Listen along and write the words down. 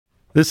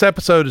This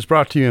episode is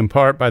brought to you in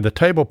part by the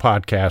Table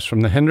Podcast from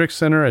the Hendricks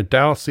Center at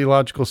Dallas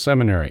Theological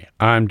Seminary.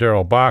 I'm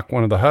Darrell Bach,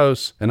 one of the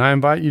hosts, and I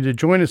invite you to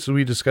join us as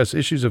we discuss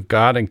issues of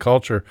God and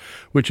culture,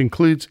 which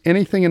includes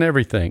anything and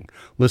everything.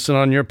 Listen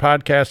on your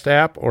podcast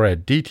app or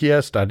at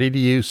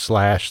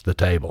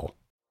dts.edu/thetable.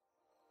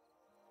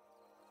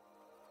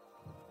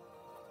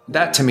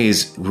 That to me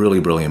is really,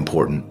 really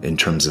important in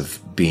terms of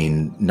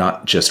being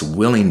not just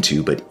willing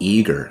to, but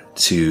eager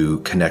to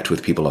connect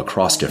with people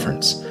across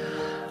difference.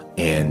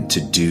 And to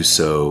do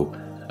so,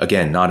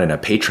 again, not in a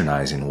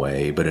patronizing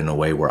way, but in a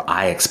way where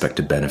I expect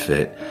to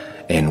benefit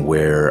and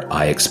where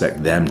I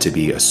expect them to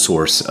be a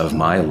source of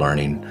my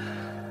learning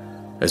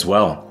as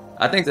well.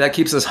 I think that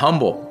keeps us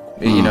humble.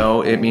 You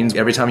know, it means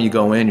every time you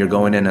go in, you're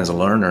going in as a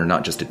learner,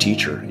 not just a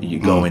teacher.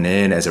 You're going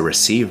in as a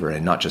receiver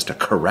and not just a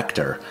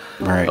corrector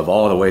of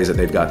all the ways that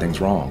they've got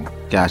things wrong.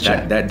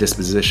 Gotcha. That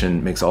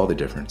disposition makes all the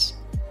difference.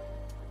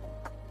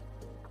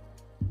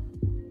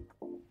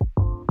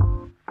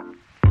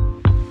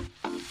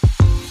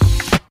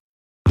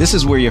 This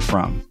is Where You're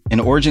From, an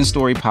origin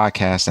story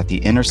podcast at the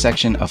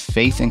intersection of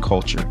faith and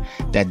culture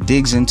that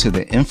digs into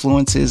the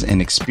influences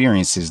and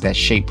experiences that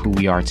shape who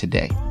we are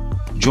today.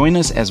 Join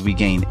us as we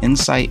gain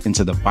insight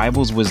into the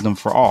Bible's wisdom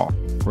for all,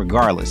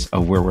 regardless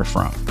of where we're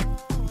from.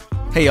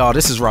 Hey y'all,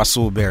 this is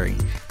Rasul Berry.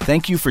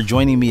 Thank you for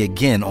joining me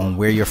again on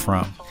Where You're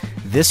From.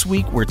 This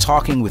week we're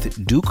talking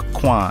with Duke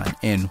Kwon,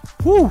 and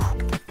whew,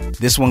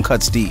 this one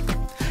cuts deep.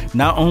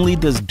 Not only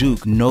does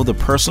Duke know the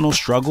personal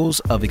struggles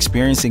of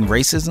experiencing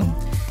racism,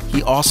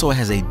 he also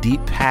has a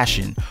deep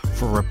passion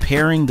for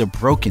repairing the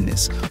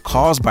brokenness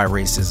caused by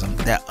racism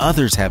that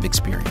others have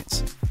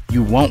experienced.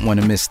 You won't want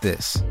to miss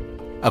this.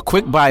 A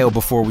quick bio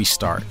before we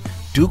start.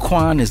 Duke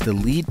Kwon is the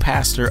lead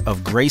pastor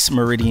of Grace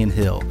Meridian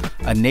Hill,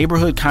 a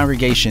neighborhood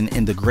congregation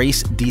in the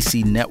Grace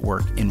DC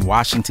network in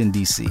Washington,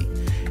 D.C.,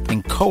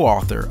 and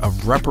co-author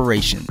of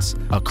Reparations,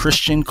 a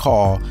Christian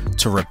call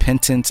to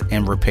repentance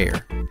and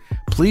repair.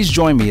 Please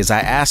join me as I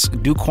ask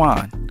Duke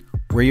Kwon,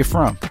 where you're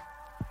from.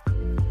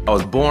 I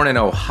was born in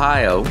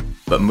Ohio,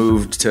 but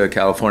moved to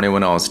California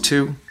when I was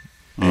 2.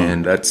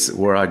 And that's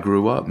where I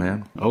grew up,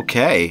 man.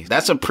 Okay.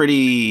 That's a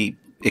pretty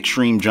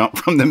extreme jump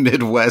from the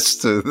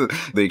Midwest to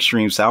the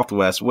extreme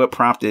Southwest. What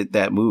prompted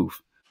that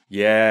move?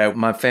 Yeah,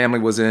 my family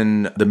was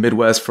in the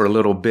Midwest for a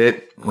little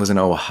bit, was in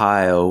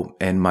Ohio,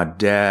 and my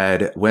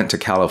dad went to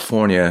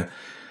California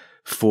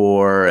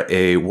for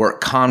a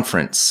work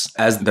conference.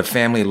 As the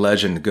family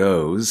legend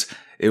goes,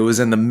 it was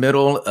in the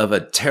middle of a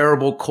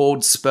terrible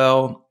cold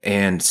spell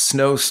and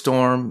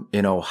snowstorm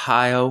in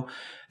Ohio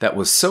that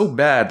was so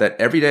bad that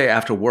every day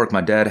after work,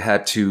 my dad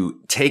had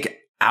to take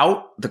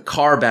out the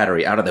car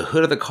battery out of the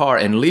hood of the car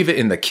and leave it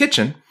in the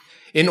kitchen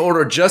in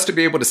order just to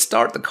be able to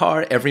start the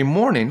car every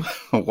morning.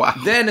 Wow.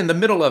 Then in the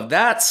middle of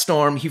that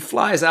storm, he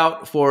flies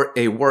out for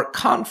a work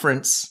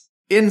conference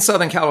in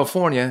Southern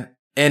California,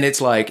 and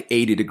it's like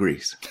 80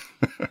 degrees.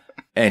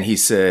 And he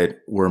said,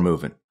 we're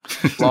moving.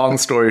 Long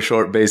story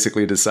short,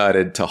 basically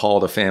decided to haul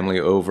the family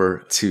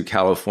over to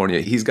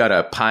California. He's got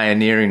a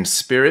pioneering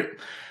spirit,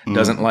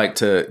 doesn't like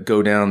to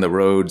go down the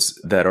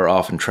roads that are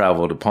often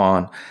traveled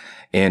upon.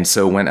 And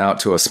so went out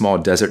to a small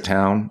desert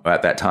town.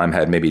 At that time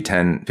had maybe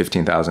 10,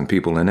 15,000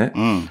 people in it.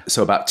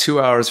 So about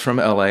 2 hours from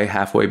LA,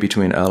 halfway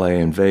between LA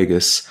and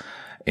Vegas,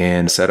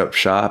 and set up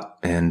shop.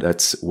 And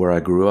that's where I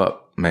grew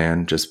up,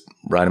 man. Just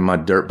riding my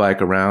dirt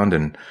bike around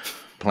and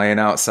playing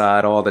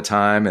outside all the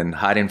time and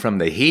hiding from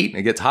the heat.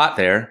 It gets hot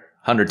there,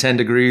 110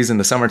 degrees in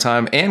the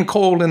summertime and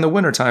cold in the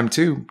wintertime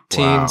too.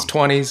 Teens,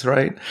 20s,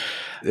 right?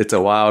 It's a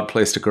wild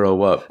place to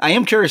grow up. I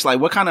am curious, like,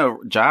 what kind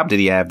of job did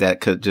he have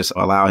that could just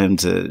allow him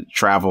to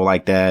travel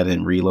like that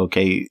and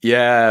relocate?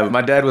 Yeah,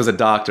 my dad was a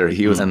doctor.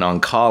 He was an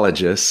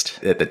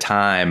oncologist at the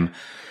time.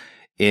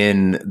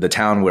 In the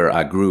town where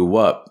I grew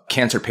up,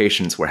 cancer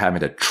patients were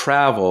having to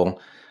travel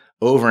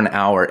over an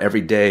hour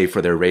every day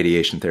for their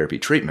radiation therapy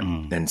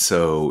treatment. And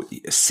so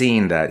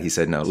seeing that, he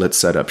said, no, let's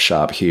set up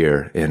shop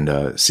here and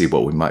see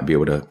what we might be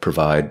able to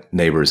provide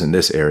neighbors in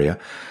this area.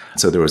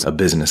 So there was a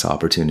business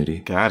opportunity.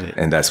 Got it.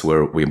 And that's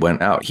where we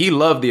went out. He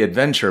loved the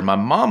adventure. My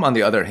mom, on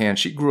the other hand,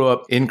 she grew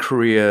up in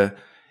Korea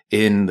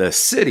in the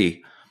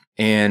city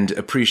and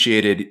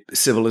appreciated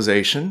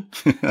civilization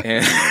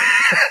and,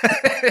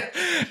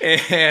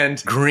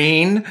 and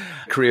green.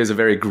 Korea is a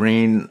very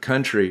green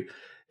country.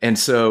 And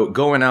so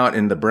going out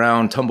in the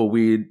brown,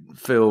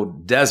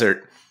 tumbleweed-filled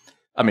desert,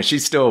 I mean, she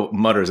still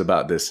mutters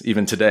about this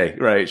even today,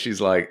 right?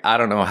 She's like, I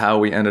don't know how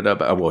we ended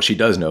up. Well, she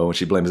does know, and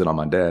she blames it on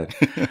my dad.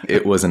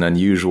 It was an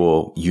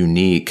unusual,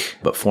 unique,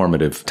 but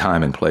formative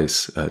time and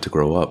place to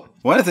grow up.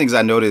 One of the things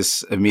I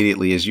noticed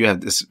immediately is you have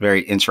this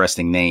very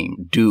interesting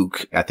name,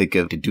 Duke. I think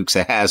of the Dukes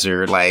of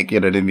Hazzard, like, you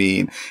know what I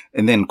mean?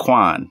 And then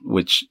Kwon,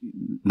 which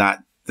not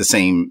the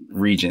same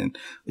region.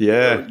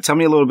 Yeah. Tell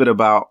me a little bit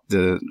about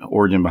the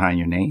origin behind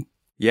your name.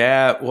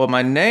 Yeah, well,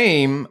 my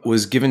name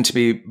was given to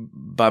me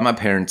by my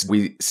parents.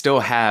 We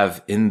still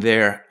have in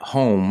their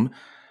home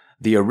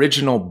the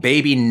original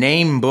baby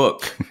name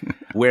book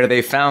where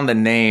they found the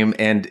name.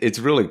 And it's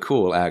really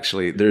cool,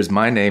 actually. There's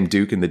my name,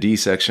 Duke, in the D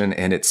section,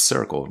 and it's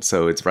circled.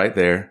 So it's right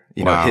there.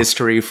 You know,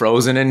 history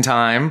frozen in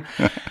time.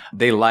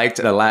 They liked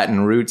the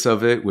Latin roots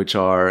of it, which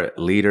are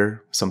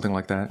leader, something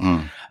like that.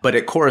 But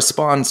it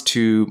corresponds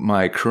to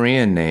my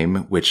Korean name,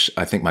 which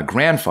I think my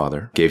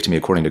grandfather gave to me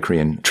according to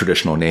Korean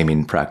traditional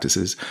naming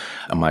practices.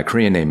 My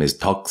Korean name is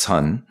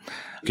Deoksun.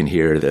 You can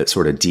hear that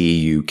sort of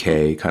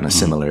D-U-K kind of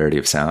similarity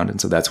of sound.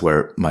 And so that's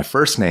where my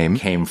first name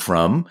came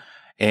from.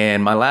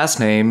 And my last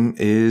name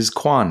is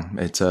Kwon.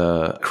 It's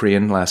a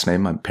Korean last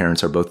name. My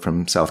parents are both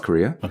from South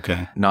Korea.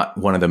 Okay. Not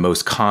one of the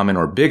most common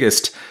or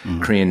biggest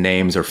Korean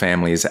names or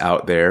families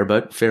out there,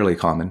 but fairly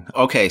common.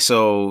 Okay,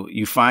 so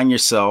you find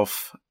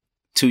yourself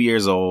 2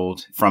 years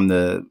old from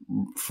the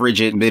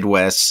frigid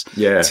Midwest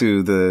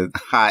to the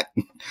hot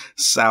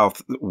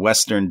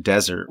southwestern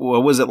desert.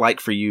 What was it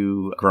like for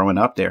you growing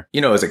up there?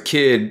 You know, as a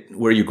kid,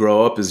 where you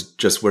grow up is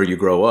just where you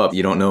grow up.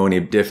 You don't know any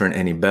different,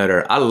 any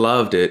better. I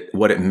loved it.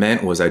 What it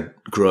meant was I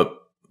grew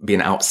up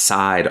being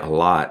outside a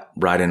lot,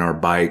 riding our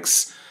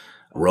bikes,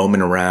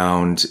 roaming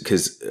around,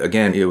 because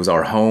again, it was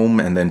our home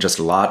and then just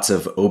lots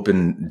of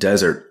open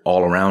desert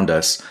all around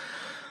us.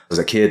 As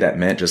a kid, that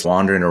meant just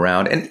wandering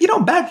around. And, you know,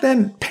 back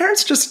then,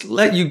 parents just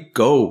let you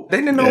go. They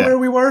didn't know where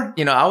we were.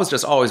 You know, I was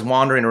just always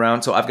wandering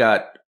around. So I've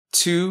got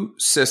 2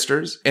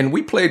 sisters, and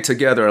we played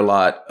together a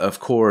lot,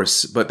 of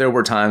course, but there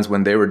were times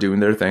when they were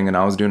doing their thing and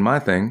I was doing my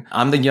thing.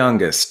 I'm the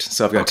youngest,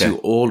 so I've got 2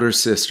 older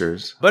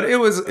sisters. But it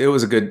was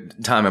a good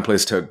time and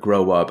place to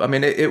grow up. I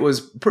mean, it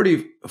was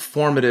pretty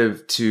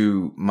formative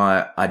to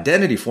my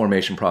identity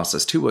formation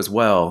process too, as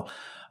well,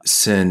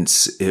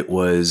 since it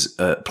was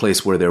a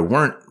place where there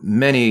weren't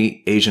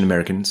many Asian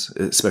Americans,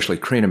 especially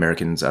Korean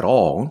Americans at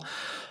all.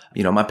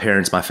 You know, my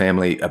parents, my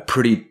family, a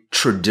pretty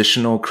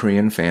traditional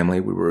Korean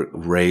family. We were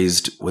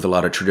raised with a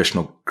lot of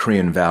traditional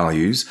Korean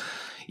values,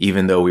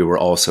 even though we were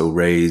also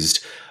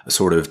raised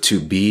sort of to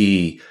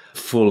be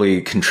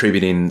fully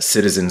contributing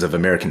citizens of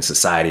American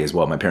society as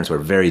well. My parents were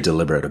very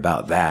deliberate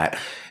about that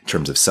in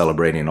terms of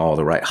celebrating all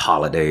the right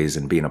holidays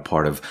and being a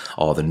part of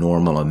all the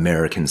normal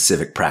American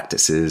civic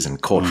practices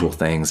and cultural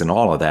things and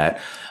all of that,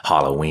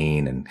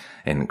 Halloween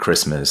and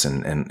Christmas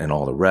and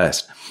all the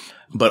rest.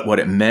 But what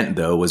it meant,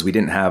 though, was we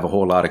didn't have a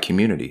whole lot of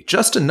community,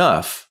 just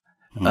enough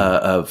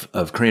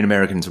of Korean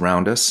Americans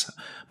around us.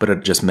 But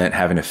it just meant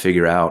having to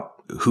figure out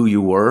who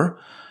you were,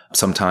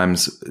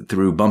 sometimes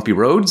through bumpy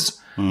roads,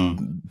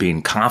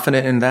 being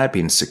confident in that,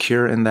 being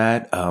secure in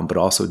that, but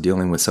also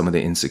dealing with some of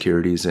the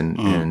insecurities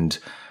and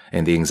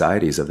the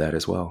anxieties of that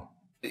as well.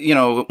 You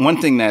know, one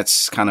thing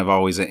that's kind of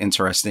always an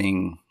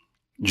interesting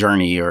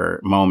journey or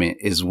moment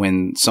is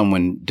when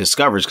someone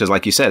discovers, because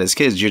like you said, as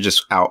kids, you're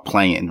just out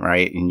playing,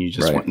 right? And you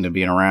just wanting to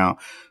be around.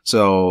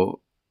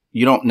 So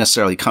you don't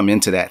necessarily come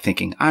into that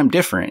thinking, I'm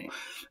different.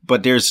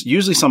 But there's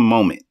usually some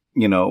moment,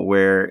 you know,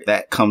 where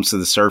that comes to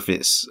the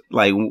surface.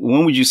 Like,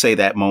 when would you say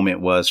that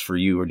moment was for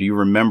you? Or do you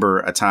remember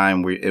a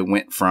time where it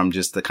went from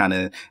just the kind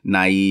of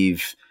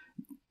naive,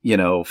 you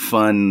know,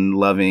 fun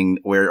loving,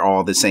 we're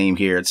all the same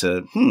here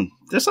to,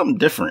 there's something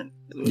different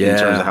in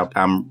terms of how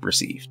I'm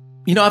received?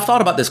 You know, I've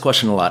thought about this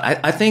question a lot.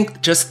 I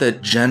think just the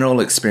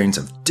general experience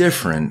of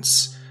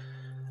difference,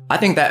 I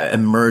think that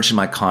emerged in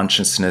my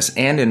consciousness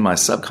and in my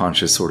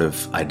subconscious sort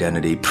of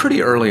identity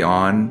pretty early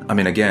on. I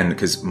mean, again,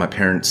 because my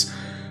parents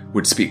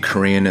would speak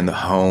Korean in the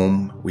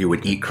home. We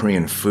would eat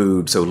Korean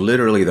food. So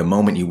literally the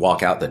moment you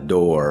walk out the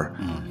door,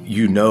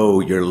 you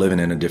know you're living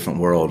in a different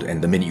world.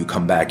 And the minute you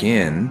come back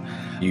in,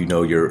 you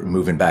know you're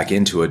moving back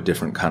into a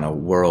different kind of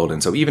world.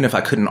 And so even if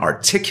I couldn't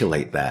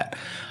articulate that,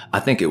 I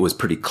think it was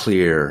pretty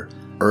clear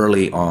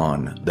early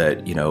on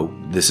that, you know,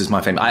 this is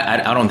my family.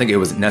 I don't think it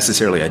was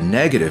necessarily a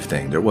negative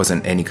thing. There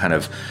wasn't any kind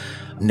of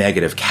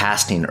negative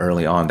casting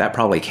early on. That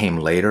probably came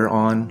later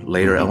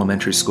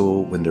elementary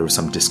school, when there was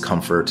some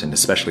discomfort, and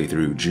especially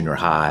through junior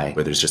high,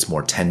 where there's just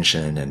more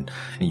tension, and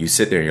you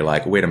sit there and you're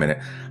like, wait a minute,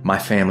 my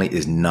family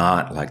is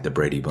not like the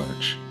Brady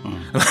Bunch.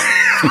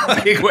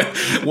 Like when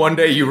one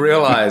day you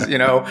realize, you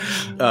know,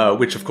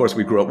 which of course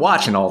we grew up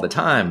watching all the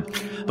time.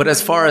 But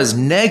as far as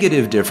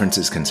negative difference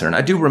is concerned,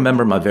 I do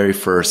remember my very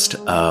first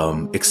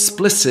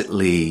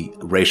explicitly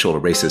racial or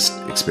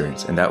racist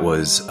experience, and that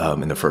was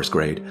in the first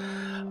grade.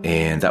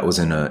 And that was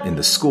in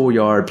the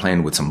schoolyard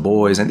playing with some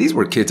boys. And these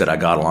were kids that I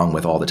got along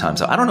with all the time.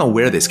 So I don't know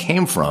where this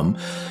came from,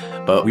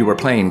 but we were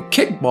playing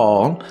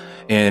kickball,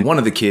 and one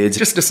of the kids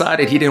just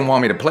decided he didn't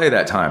want me to play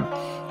that time.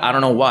 I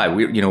don't know why.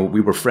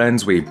 We were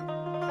friends. We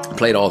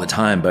played all the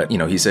time, but, you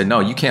know, he said, no,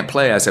 you can't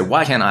play. I said,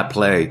 why can't I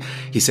play?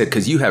 He said,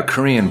 because you have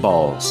Korean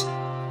balls.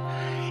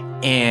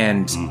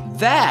 And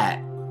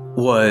that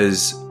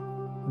was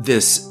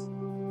this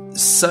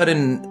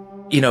sudden,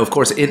 you know, of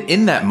course,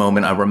 in that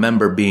moment, I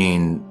remember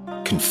being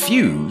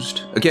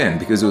confused, again,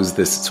 because it was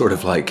this sort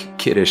of like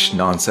kiddish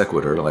non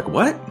sequitur, like,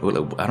 what?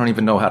 I don't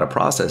even know how to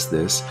process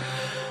this.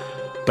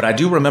 But I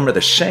do remember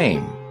the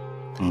shame.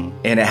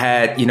 And it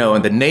had,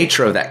 and the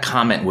nature of that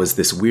comment was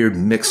this weird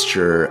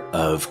mixture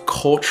of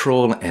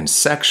cultural and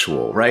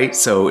sexual, right?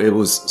 So it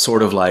was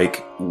sort of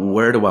like,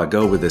 where do I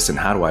go with this and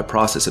how do I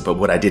process it? But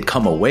what I did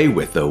come away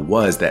with, though,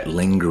 was that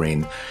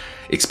lingering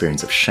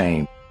experience of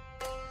shame.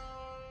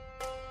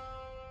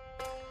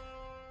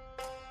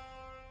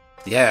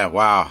 Yeah,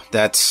 wow.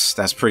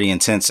 That's pretty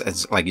intense.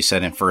 It's like you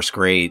said, in first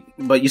grade.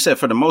 But you said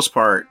for the most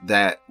part,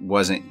 that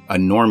wasn't a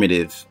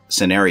normative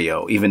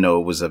scenario, even though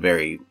it was a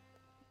very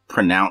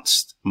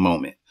pronounced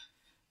moment.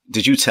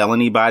 Did you tell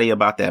anybody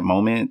about that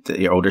moment,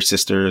 your older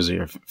sisters or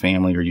your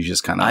family, or you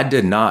just kind of... I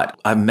did not.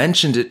 I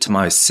mentioned it to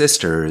my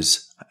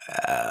sisters,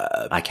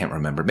 I can't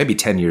remember, maybe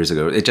 10 years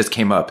ago. It just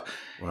came up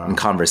in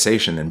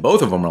conversation, and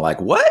both of them were like,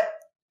 what?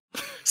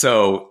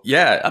 So,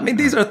 yeah, I mean,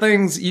 these are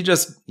things you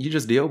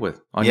just deal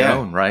with on your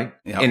own, right?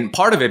 Yep. And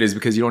part of it is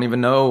because you don't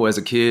even know as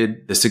a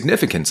kid the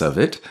significance of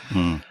it.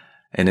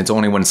 And it's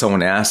only when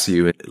someone asks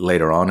you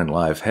later on in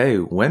life, hey,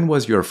 when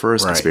was your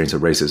first experience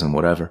of racism,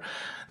 whatever,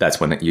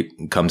 that's when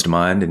it comes to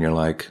mind and you're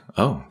like,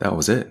 oh, that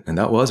was it. And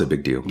that was a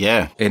big deal.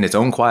 Yeah. In its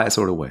own quiet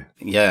sort of way.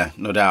 Yeah,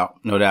 no doubt.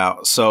 No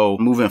doubt. So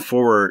moving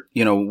forward,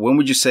 when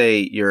would you say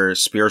your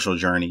spiritual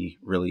journey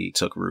really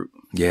took root?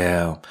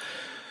 Yeah.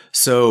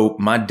 So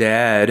my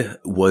dad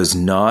was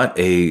not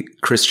a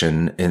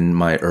Christian in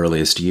my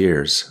earliest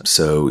years.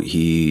 So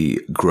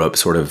he grew up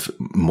sort of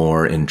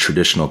more in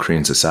traditional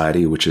Korean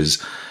society, which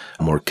is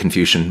more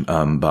Confucian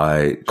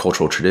by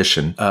cultural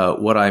tradition.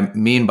 What I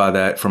mean by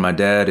that for my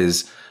dad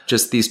is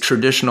just these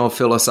traditional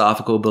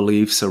philosophical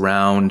beliefs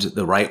around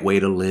the right way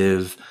to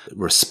live,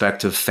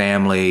 respect of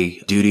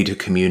family, duty to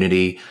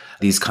community,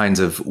 these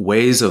kinds of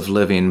ways of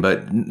living,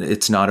 but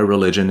it's not a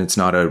religion. It's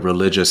not a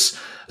religious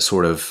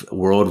sort of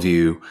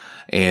worldview.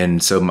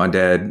 And so my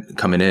dad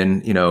coming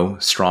in,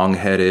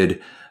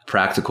 strong-headed,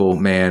 practical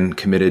man,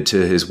 committed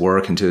to his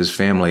work and to his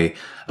family,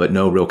 but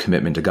no real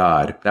commitment to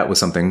God. That was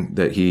something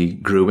that he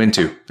grew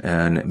into.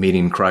 And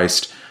meeting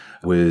Christ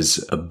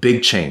was a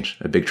big change,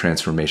 a big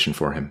transformation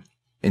for him.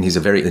 And he's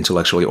a very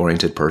intellectually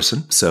oriented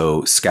person,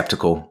 so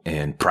skeptical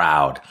and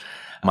proud.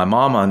 My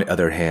mom, on the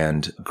other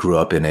hand, grew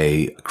up in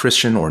a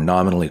Christian or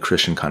nominally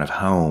Christian kind of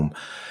home.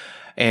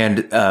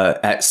 And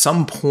at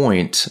some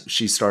point,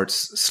 she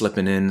starts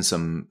slipping in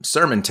some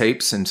sermon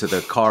tapes into the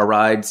car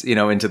rides,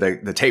 into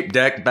the tape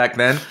deck back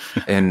then,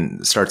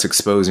 and starts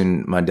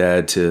exposing my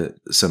dad to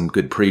some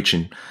good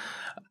preaching.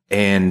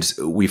 And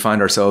we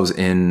find ourselves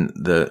in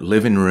the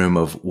living room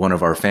of one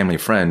of our family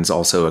friends,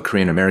 also a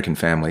Korean American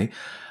family,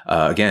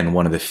 again,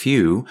 one of the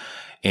few.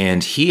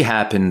 And he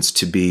happens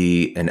to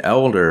be an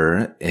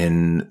elder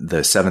in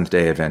the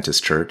Seventh-day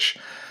Adventist Church.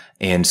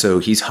 And so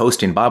he's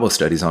hosting Bible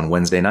studies on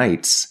Wednesday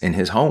nights in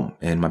his home.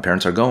 And my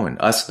parents are going.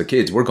 Us, the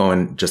kids, we're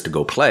going just to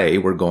go play.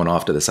 We're going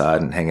off to the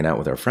side and hanging out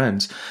with our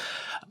friends.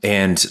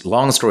 And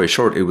long story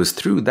short, it was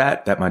through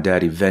that my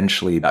dad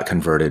eventually got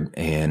converted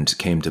and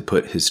came to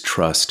put his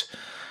trust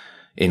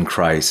in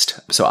Christ.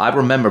 So I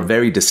remember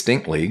very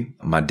distinctly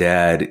my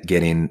dad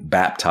getting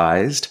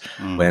baptized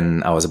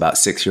when I was about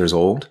 6 years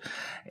old.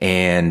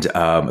 And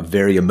a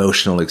very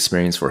emotional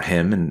experience for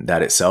him. And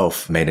that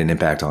itself made an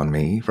impact on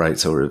me, right?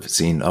 Sort of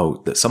seeing,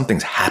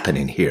 something's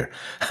happening here.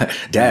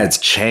 Dad's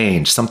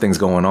changed. Something's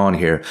going on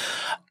here.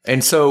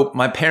 And so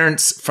my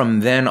parents,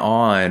 from then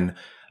on,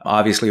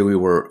 obviously we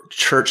were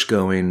church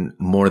going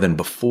more than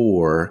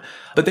before,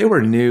 but they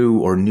were new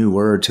or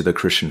newer to the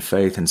Christian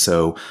faith. And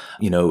so,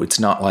 it's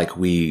not like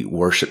we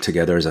worship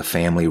together as a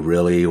family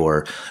really,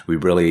 or we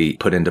really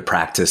put into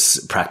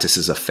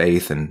practices of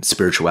faith and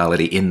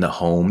spirituality in the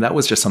home. That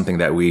was just something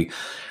that we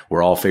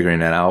were all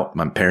figuring it out.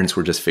 My parents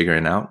were just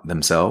figuring out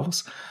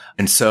themselves.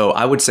 And so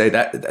I would say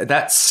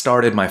that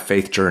started my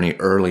faith journey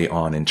early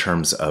on in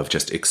terms of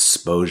just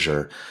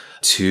exposure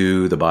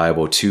to the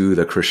Bible, to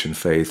the Christian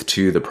faith,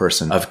 to the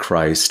person of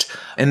Christ.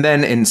 And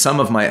then in some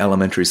of my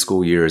elementary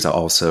school years, I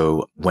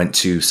also went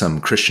to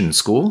some Christian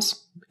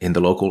schools in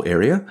the local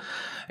area.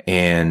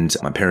 And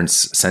my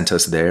parents sent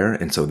us there.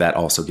 And so that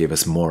also gave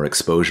us more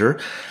exposure,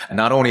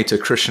 not only to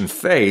Christian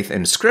faith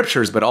and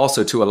scriptures, but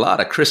also to a lot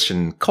of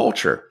Christian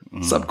culture,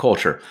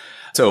 subculture.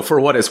 So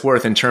for what it's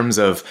worth, in terms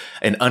of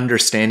an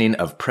understanding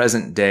of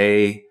present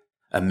day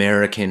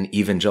American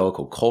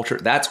evangelical culture,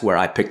 that's where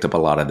I picked up a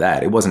lot of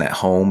that. It wasn't at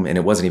home, and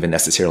it wasn't even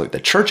necessarily the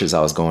churches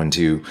I was going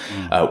to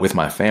with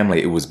my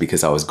family. It was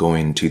because I was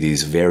going to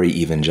these very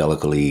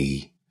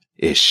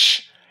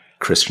evangelically-ish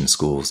Christian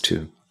schools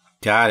too.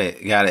 Got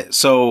it.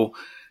 So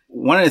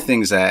one of the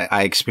things that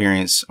I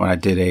experienced when I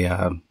did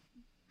a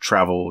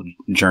travel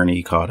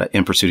journey called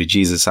In Pursuit of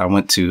Jesus, I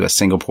went to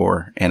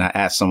Singapore and I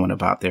asked someone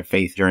about their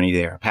faith journey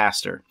there, a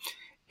pastor,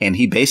 and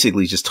he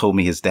basically just told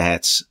me his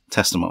dad's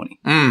testimony.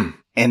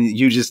 And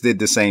you just did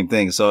the same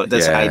thing. So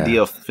this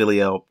idea of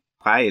filial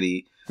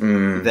piety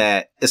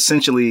that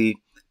essentially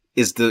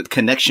is the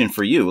connection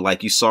for you.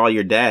 Like you saw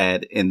your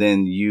dad and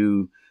then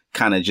you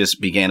kind of just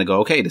began to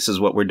go, okay, this is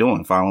what we're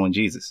doing, following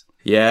Jesus.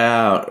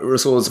 Yeah,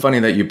 Russell, it's funny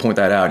that you point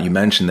that out. You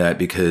mentioned that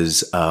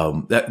because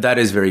that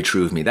is very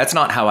true of me. That's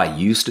not how I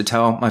used to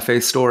tell my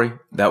faith story.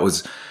 That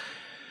was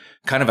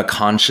kind of a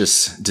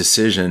conscious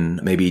decision,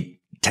 maybe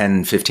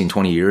 10, 15,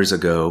 20 years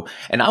ago.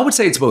 And I would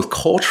say it's both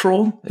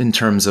cultural in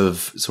terms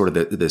of sort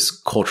of this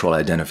cultural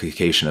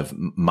identification of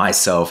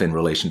myself in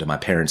relation to my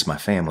parents, my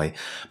family,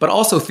 but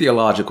also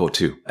theological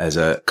too. As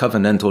a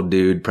covenantal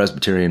dude,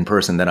 Presbyterian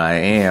person that I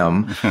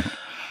am,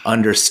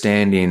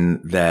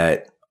 understanding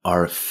that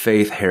our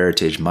faith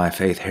heritage, my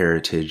faith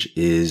heritage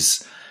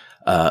is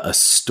a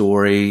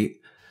story,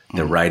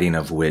 the writing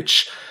of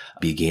which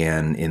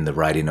began in the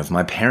writing of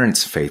my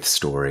parents' faith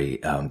story,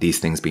 these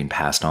things being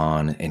passed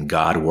on and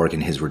God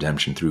working his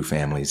redemption through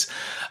families.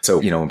 So,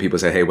 when people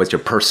say, hey, what's your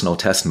personal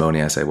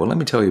testimony? I say, well, let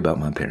me tell you about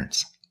my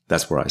parents.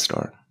 That's where I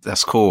start.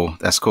 That's cool.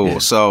 That's cool. Yeah.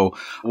 So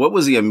what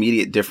was the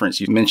immediate difference?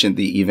 You mentioned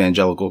the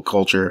evangelical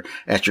culture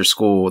at your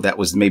school that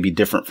was maybe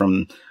different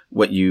from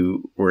what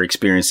you were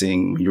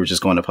experiencing when you were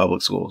just going to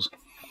public schools.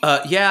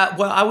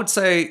 Well, I would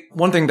say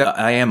one thing that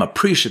I am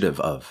appreciative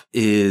of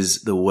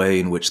is the way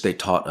in which they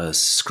taught us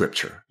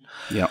scripture.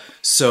 Yeah.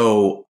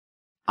 So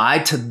I,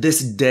 to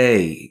this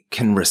day,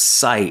 can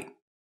recite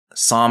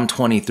Psalm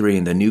 23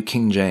 in the New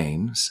King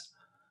James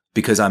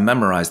because I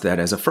memorized that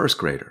as a first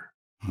grader.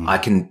 I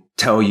can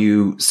tell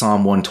you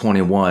Psalm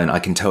 121. I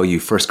can tell you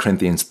 1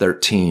 Corinthians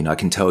 13. I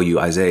can tell you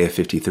Isaiah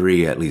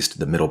 53, at least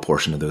the middle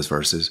portion of those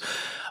verses,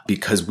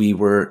 because we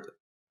were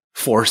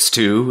forced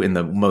to, in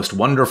the most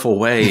wonderful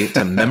way,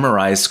 to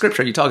memorize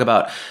scripture. You talk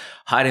about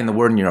hiding the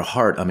word in your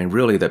heart. I mean,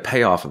 really, the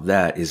payoff of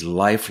that is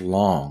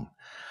lifelong.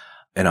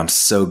 And I'm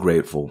so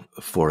grateful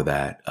for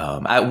that.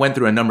 I went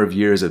through a number of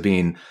years of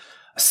being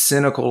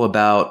cynical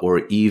about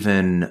or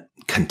even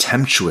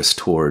contemptuous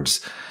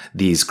towards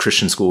these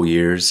Christian school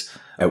years.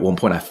 At one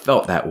point, I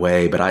felt that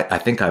way, but I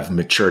think I've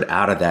matured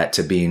out of that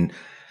to being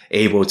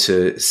able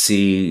to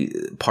see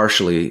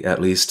partially,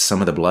 at least,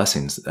 some of the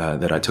blessings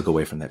that I took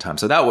away from that time.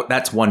 So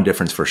that's one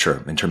difference for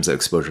sure in terms of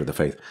exposure to the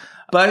faith.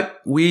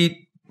 But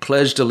we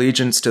pledged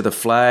allegiance to the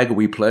flag.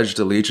 We pledged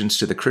allegiance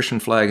to the Christian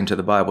flag and to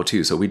the Bible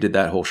too. So we did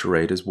that whole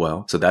charade as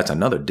well. So that's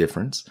another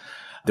difference.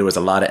 There was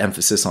a lot of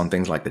emphasis on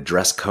things like the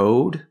dress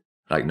code,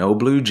 like no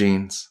blue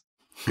jeans.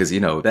 Because,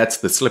 that's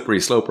the slippery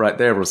slope right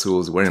there for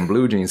schools wearing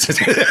blue jeans.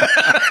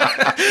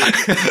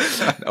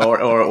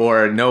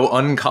 or no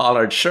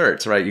uncollared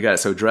shirts, right?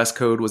 So dress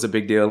code was a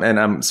big deal. And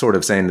I'm sort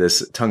of saying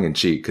this tongue in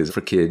cheek because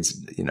for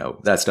kids,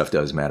 that stuff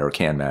does matter or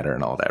can matter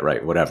and all that,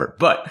 right? Whatever.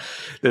 But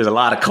there's a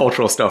lot of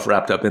cultural stuff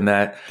wrapped up in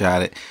that.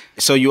 Got it.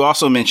 So you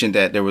also mentioned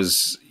that there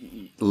was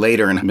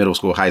later in middle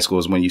school, high school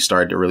is when you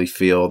started to really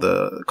feel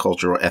the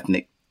cultural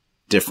ethnic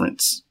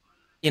difference.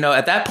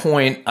 At that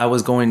point, I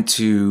was going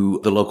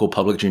to the local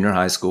public junior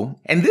high school.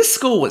 And this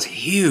school was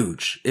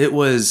huge. It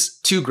was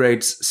 2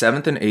 grades,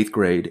 7th and 8th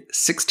grade,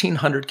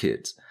 1,600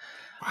 kids.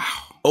 Wow.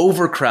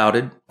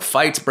 Overcrowded,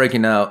 fights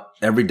breaking out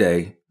every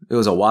day. It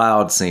was a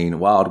wild scene,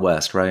 Wild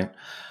West, right?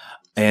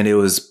 And it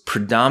was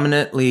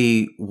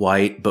predominantly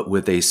white, but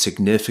with a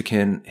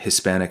significant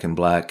Hispanic and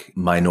Black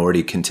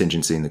minority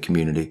contingency in the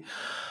community.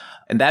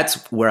 And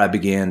that's where I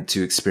began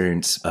to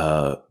experience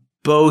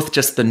both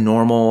just the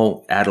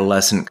normal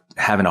adolescent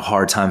having a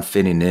hard time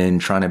fitting in,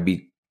 trying to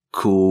be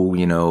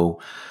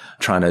cool,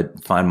 trying to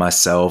find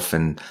myself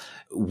and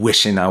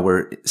wishing I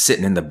were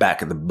sitting in the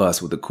back of the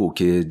bus with the cool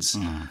kids,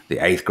 the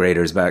 8th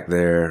graders back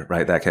there,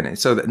 right? That kind of,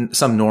 so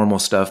some normal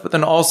stuff, but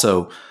then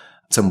also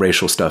some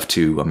racial stuff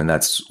too. I mean,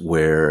 that's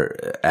where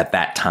at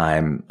that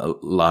time, a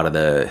lot of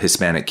the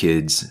Hispanic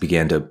kids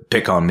began to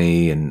pick on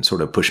me and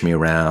sort of push me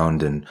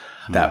around. And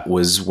that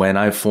was when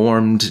I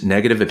formed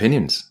negative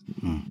opinions,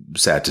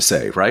 sad to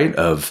say, right?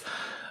 Of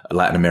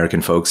Latin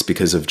American folks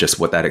because of just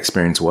what that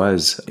experience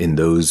was in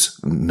those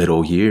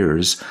middle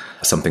years,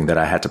 something that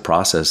I had to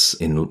process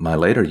in my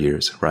later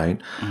years,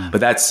 right? But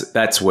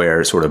that's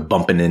where sort of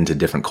bumping into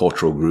different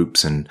cultural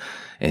groups and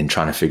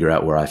trying to figure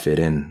out where I fit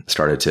in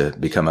started to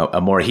become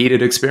a more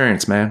heated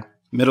experience, man.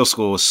 Middle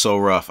school was so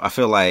rough. I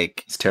feel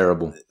like it's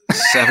terrible.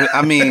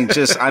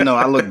 I know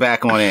I look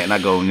back on it and I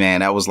go,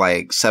 man, that was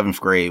like 7th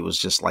grade was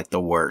just like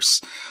the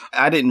worst.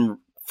 I didn't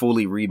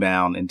fully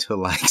rebound until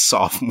like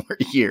sophomore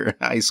year in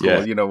high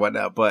school,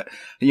 whatnot. But,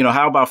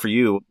 how about for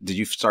you? Did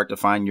you start to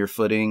find your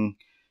footing,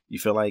 you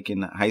feel like,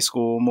 in high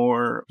school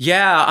more?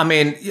 Yeah. I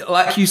mean,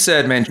 like you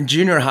said, man,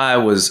 junior high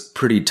was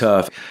pretty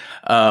tough.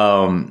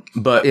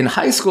 But in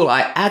high school,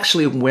 I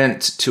actually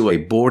went to a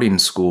boarding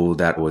school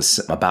that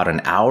was about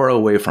an hour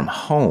away from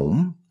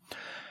home.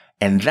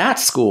 And that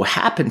school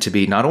happened to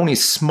be not only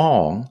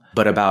small,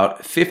 but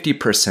about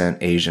 50%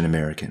 Asian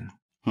American.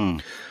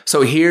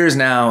 So here's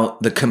now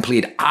the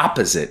complete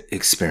opposite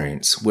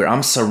experience where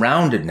I'm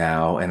surrounded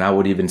now, and I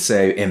would even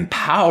say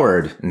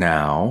empowered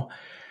now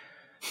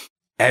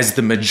as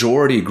the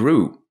majority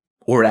group,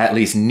 or at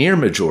least near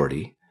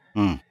majority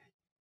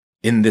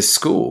in this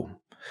school.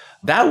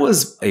 That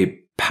was a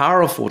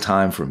powerful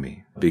time for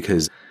me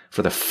because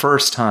for the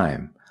first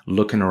time,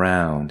 looking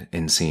around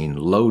and seeing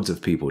loads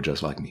of people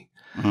just like me.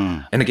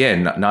 And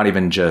again, not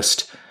even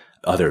just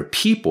other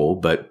people,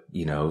 but,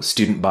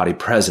 student body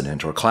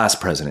president or class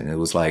president. It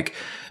was like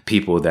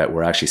people that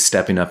were actually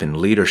stepping up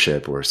in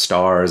leadership, or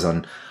stars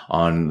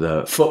on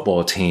the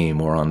football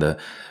team or on the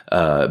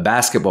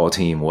basketball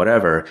team,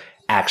 whatever,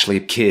 actually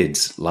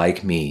kids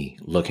like me,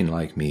 looking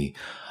like me.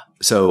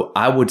 So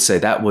I would say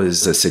that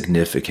was a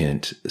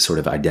significant sort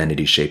of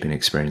identity shaping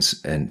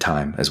experience and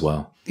time as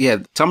well. Yeah.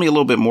 Tell me a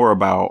little bit more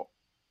about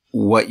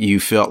what you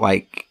felt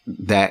like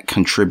that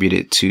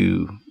contributed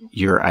to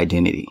your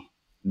identity,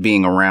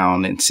 being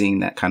around and seeing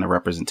that kind of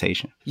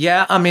representation.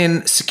 Yeah, I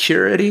mean,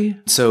 security.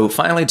 So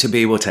finally to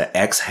be able to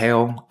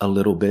exhale a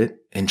little bit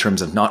in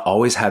terms of not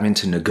always having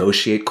to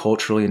negotiate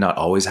culturally, not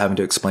always having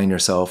to explain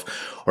yourself,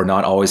 or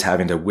not always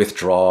having to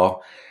withdraw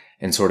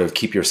and sort of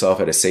keep yourself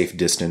at a safe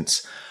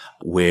distance,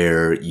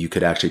 where you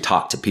could actually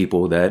talk to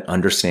people that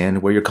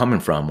understand where you're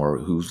coming from, or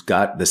who's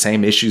got the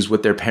same issues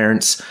with their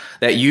parents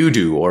that you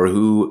do, or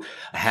who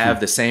have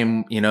the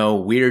same,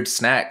 weird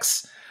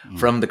snacks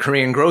from the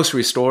Korean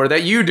grocery store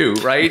that you do,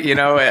 right?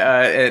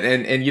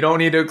 And you don't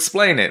need to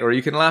explain it, or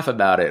you can laugh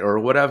about it or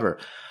whatever.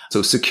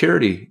 So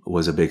security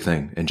was a big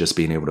thing, and just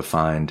being able to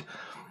find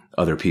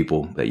other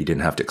people that you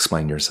didn't have to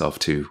explain yourself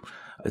to.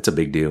 It's a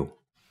big deal.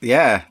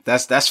 Yeah,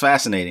 that's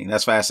fascinating.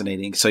 That's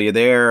fascinating. So you're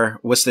there.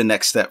 What's the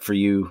next step for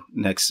you?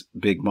 Next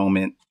big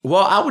moment?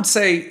 Well, I would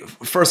say,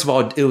 first of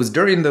all, it was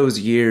during those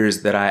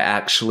years that I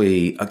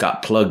actually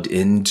got plugged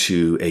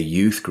into a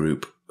youth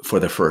group for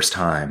the first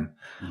time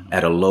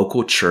at a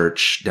local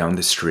church down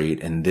the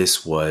street. And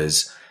this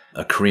was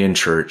a Korean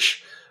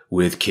church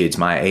with kids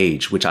my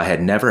age, which I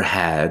had never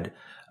had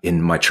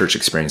in my church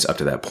experience up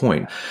to that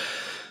point.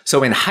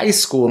 So in high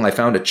school, I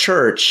found a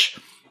church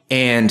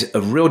and a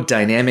real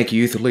dynamic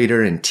youth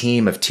leader and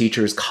team of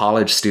teachers,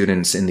 college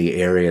students in the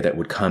area that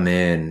would come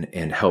in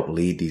and help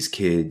lead these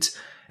kids.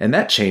 And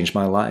that changed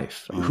my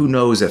life. Who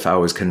knows if I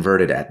was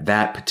converted at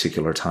that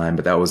particular time,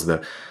 but that was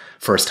the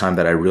first time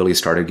that I really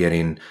started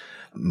getting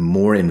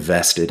more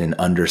invested in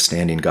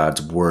understanding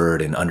God's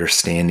word and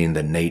understanding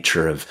the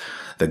nature of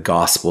the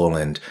gospel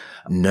and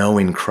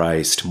knowing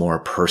Christ more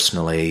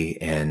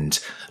personally and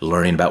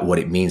learning about what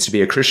it means to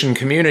be a Christian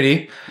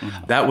community.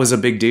 That was a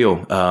big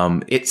deal.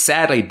 It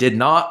sadly did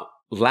not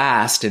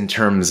last in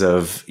terms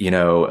of,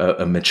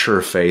 a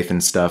mature faith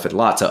and stuff. It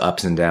lots of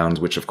ups and downs,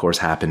 which of course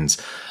happens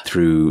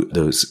through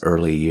those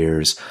early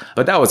years.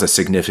 But that was a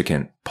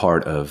significant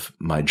part of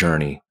my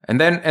journey. And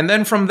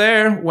then from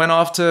there went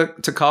off to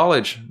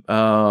college,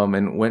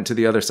 and went to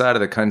the other side of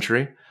the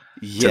country,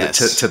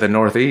 to the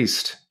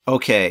Northeast.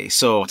 Okay,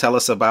 so tell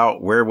us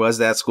about where was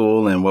that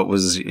school and what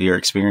was your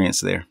experience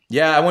there?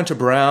 Yeah, I went to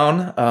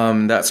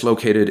Brown. That's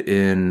located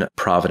in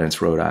Providence,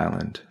 Rhode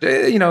Island.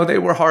 They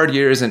were hard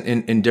years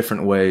in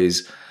different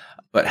ways,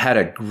 but had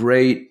a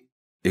great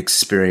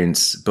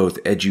experience both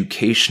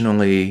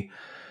educationally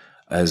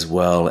as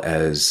well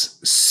as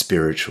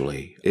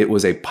spiritually. It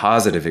was a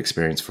positive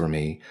experience for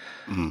me.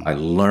 I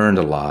learned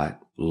a lot,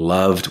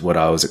 loved what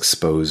I was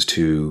exposed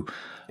to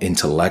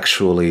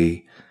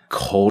intellectually,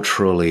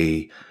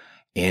 culturally,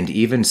 and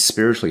even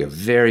spiritually. A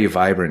very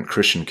vibrant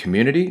Christian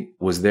community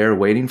was there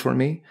waiting for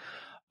me.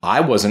 I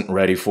wasn't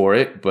ready for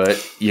it, but,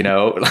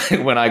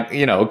 when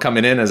I,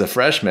 coming in as a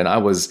freshman, I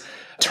was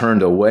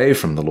turned away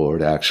from the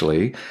Lord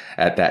actually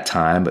at that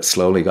time, but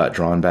slowly got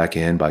drawn back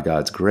in by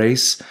God's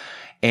grace,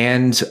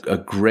 and a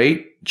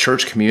great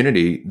church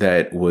community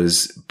that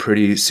was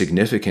pretty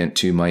significant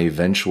to my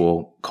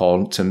eventual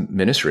call to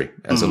ministry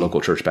as a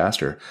local church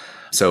pastor.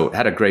 So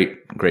had a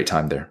great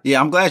time there. Yeah,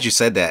 I'm glad you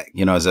said that.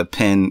 As a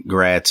Penn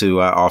grad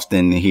too, I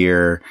often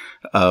hear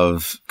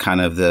of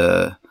kind of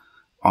the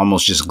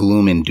almost just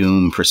gloom and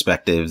doom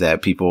perspective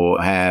that people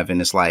have.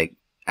 And it's like,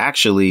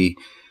 actually,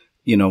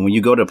 when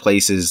you go to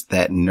places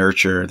that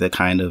nurture the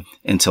kind of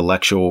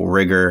intellectual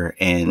rigor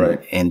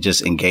and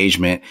just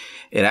engagement,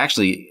 it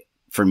actually,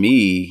 for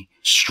me,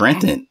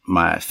 strengthened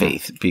my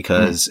faith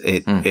because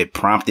it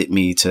prompted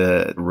me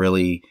to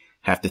really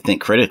have to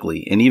think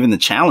critically. And even the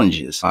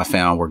challenges I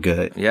found were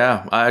good.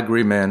 Yeah, I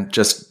agree, man.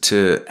 Just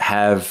to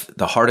have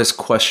the hardest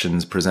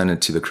questions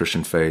presented to the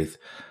Christian faith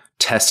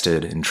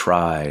tested and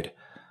tried,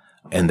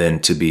 and then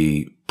to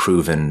be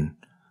proven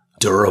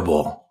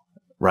durable,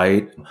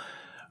 right?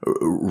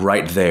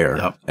 Right there.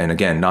 Yep. And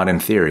again, not in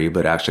theory,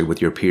 but actually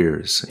with your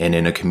peers and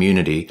in a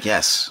community.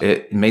 Yes.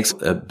 It makes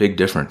a big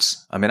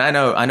difference. I mean, I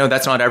know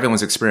that's not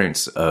everyone's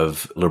experience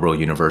of liberal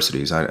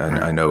universities.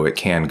 I know it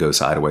can go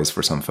sideways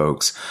for some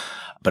folks,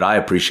 but I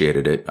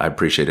appreciated it. I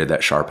appreciated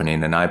that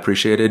sharpening, and I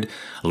appreciated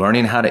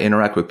learning how to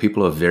interact with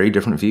people of very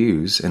different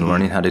views and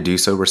learning how to do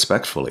so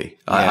respectfully.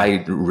 Yeah.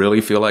 I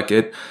really feel like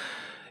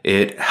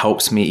it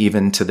helps me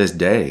even to this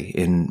day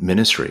in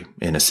ministry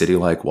in a city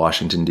like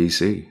Washington,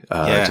 D.C.,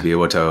 to be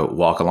able to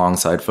walk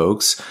alongside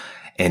folks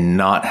and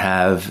not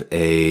have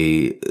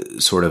a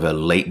sort of a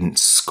latent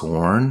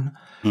scorn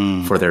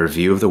for their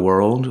view of the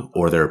world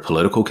or their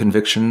political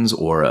convictions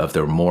or of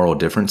their moral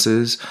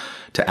differences,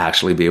 to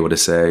actually be able to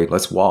say,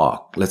 let's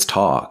walk, let's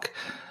talk,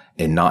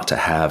 and not to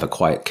have a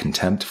quiet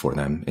contempt for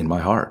them in my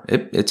heart.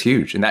 It's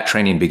huge. And that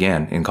training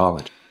began in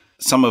college.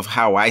 Some of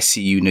how I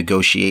see you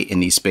negotiate in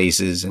these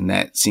spaces, and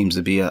that seems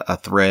to be a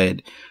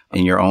thread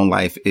in your own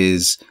life,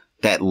 is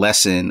that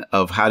lesson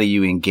of how do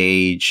you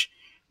engage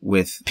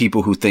with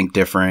people who think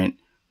different,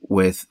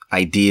 with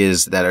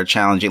ideas that are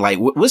challenging? Like,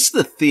 what's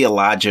the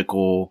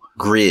theological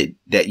grid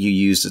that you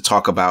use to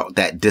talk about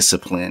that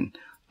discipline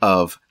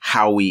of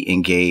how we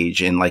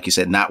engage? And like you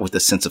said, not with the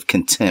sense of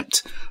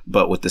contempt,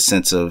 but with the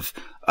sense of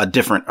a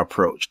different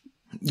approach.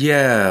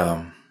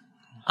 Yeah.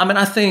 I mean,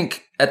 I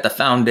think at the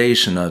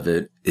foundation of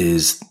it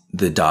is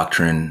the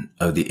doctrine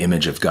of the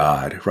image of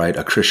God, right?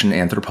 A Christian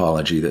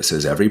anthropology that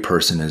says every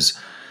person is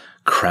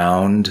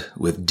crowned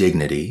with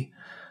dignity,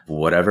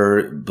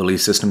 whatever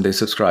belief system they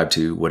subscribe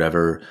to,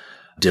 whatever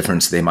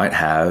difference they might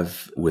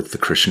have with the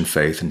Christian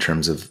faith in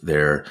terms of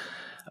their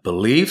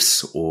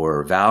beliefs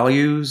or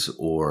values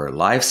or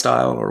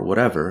lifestyle or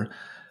whatever,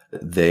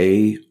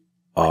 they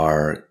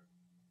are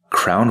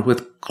crowned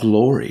with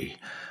glory.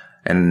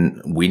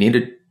 And we need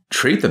to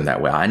treat them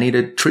that way. I need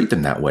to treat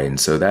them that way. And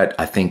so that,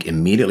 I think,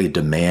 immediately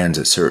demands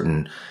a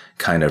certain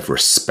kind of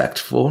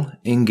respectful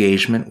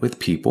engagement with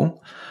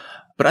people.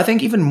 But I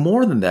think even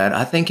more than that,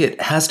 I think it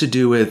has to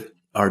do with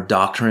our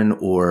doctrine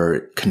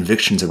or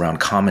convictions around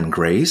common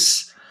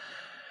grace.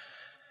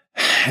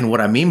 And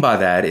what I mean by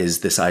that is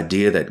this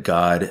idea that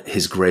God,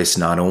 his grace,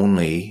 not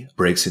only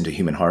breaks into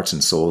human hearts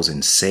and souls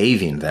in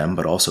saving them,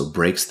 but also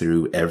breaks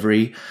through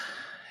every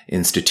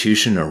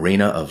institution,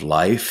 arena of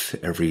life,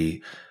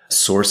 every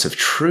source of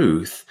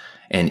truth.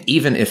 And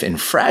even if in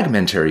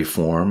fragmentary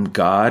form,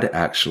 God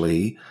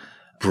actually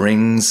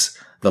brings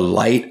the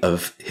light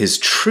of his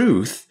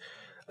truth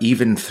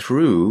even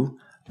through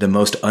the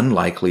most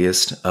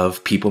unlikeliest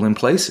of people and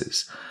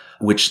places,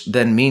 which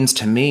then means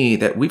to me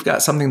that we've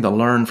got something to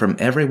learn from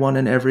everyone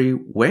and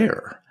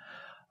everywhere.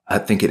 I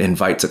think it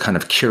invites a kind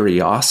of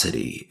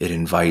curiosity. It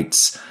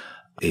invites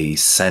a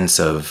sense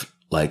of,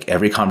 like,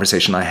 every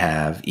conversation I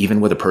have, even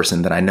with a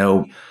person that I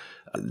know,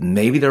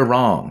 maybe they're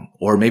wrong,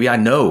 or maybe I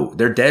know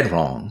they're dead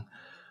wrong,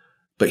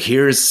 but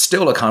here's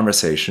still a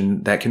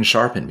conversation that can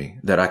sharpen me,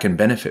 that I can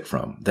benefit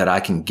from, that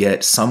I can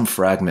get some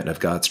fragment of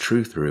God's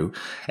truth through.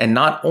 And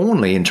not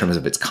only in terms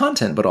of its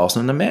content, but also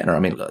in the manner. I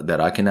mean,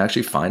 that I can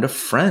actually find a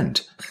friend,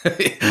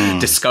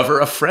 discover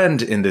a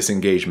friend in this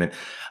engagement.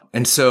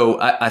 And so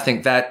I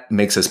think that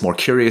makes us more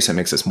curious. It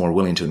makes us more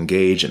willing to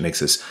engage. It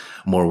makes us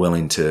more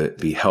willing to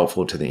be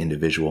helpful to the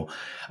individual.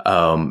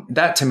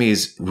 That to me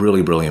is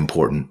really, really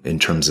important in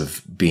terms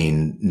of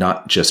being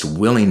not just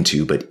willing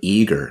to, but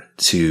eager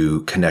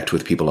to connect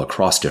with people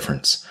across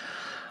difference,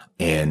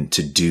 and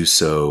to do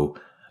so,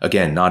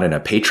 again, not in a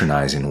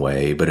patronizing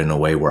way, but in a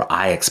way where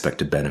I expect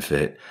to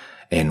benefit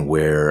and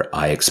where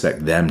I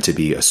expect them to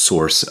be a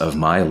source of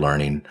my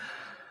learning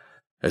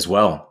as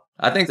well.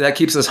 I think that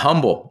keeps us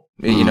humble.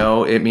 You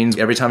know, it means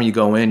every time you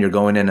go in, you're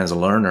going in as a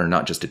learner,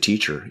 not just a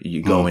teacher.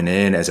 You're going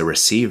in as a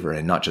receiver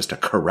and not just a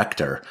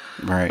corrector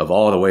of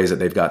all the ways that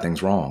they've got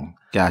things wrong.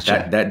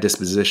 Gotcha. That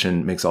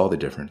disposition makes all the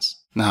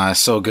difference. Nah, it's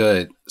so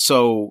good.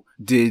 So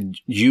did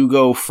you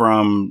go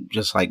from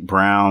just like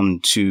Brown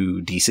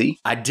to DC?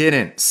 I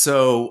didn't.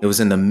 So it was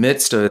in the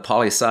midst of a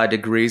poli-sci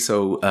degree,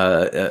 so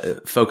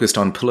focused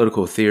on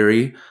political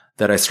theory,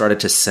 that I started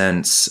to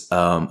sense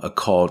a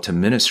call to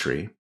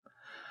ministry.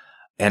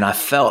 And I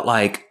felt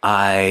like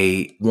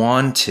I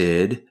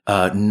wanted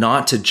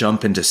not to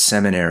jump into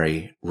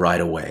seminary right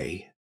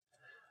away,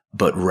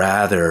 but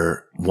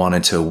rather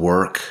wanted to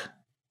work,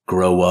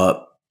 grow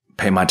up,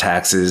 pay my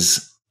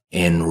taxes,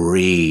 and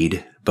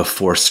read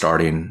before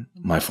starting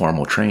my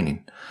formal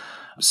training.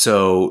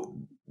 So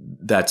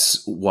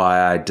that's why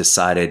I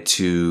decided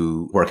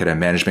to work at a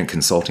management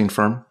consulting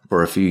firm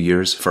for a few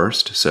years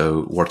first.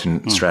 So worked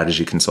in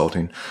strategy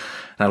consulting.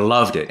 And I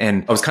loved it.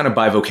 And I was kind of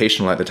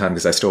bivocational at the time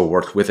because I still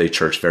worked with a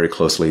church very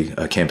closely,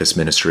 campus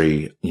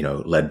ministry, you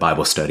know, led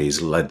Bible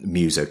studies, led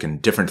music and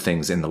different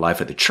things in the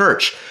life of the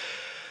church,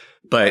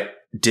 but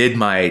did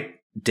my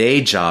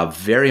day job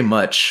very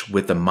much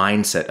with the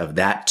mindset of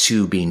that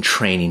too being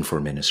training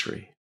for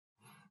ministry,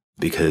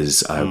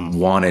 because I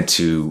wanted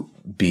to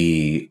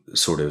be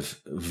sort of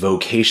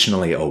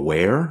vocationally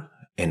aware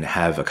and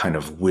have a kind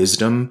of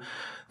wisdom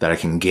that I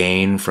can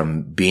gain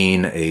from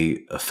being a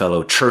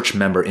fellow church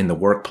member in the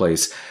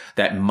workplace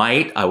that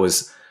might, I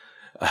was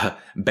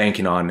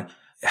banking on,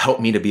 help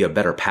me to be a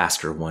better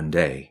pastor one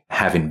day,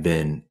 having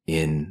been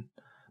in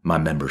my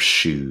members'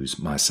 shoes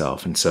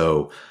myself. And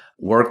so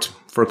worked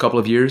for a couple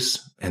of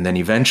years and then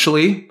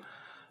eventually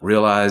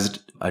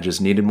realized I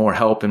just needed more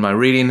help in my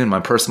reading and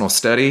my personal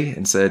study,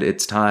 and said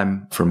it's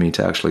time for me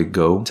to actually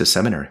go to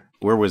seminary.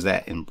 Where was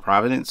that? In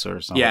Providence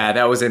or something? Yeah,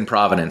 that was in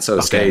Providence. So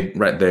stayed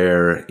right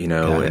there, you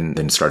know, and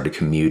then started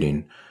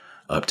commuting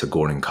up to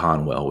Gordon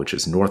Conwell, which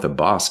is north of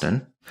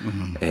Boston,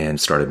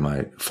 and started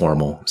my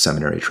formal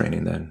seminary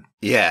training then.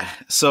 Yeah.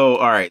 So,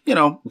 all right, you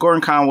know,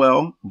 Gordon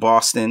Conwell,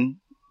 Boston,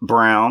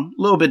 Brown,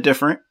 a little bit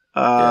different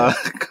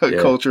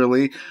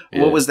culturally.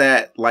 Yeah. What was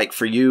that like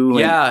for you?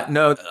 Yeah,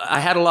 no, I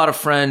had a lot of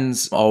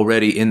friends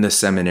already in the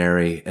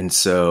seminary, and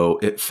so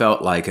it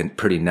felt like a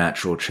pretty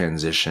natural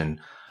transition.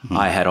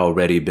 I had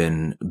already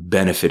been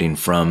benefiting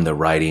from the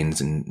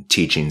writings and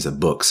teachings of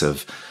books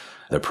of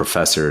the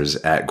professors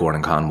at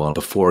Gordon Conwell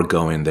before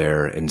going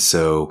there. And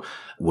so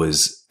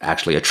was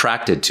actually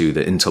attracted to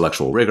the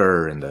intellectual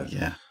rigor and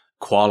the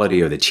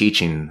quality of the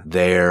teaching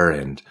there.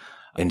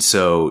 And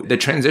so the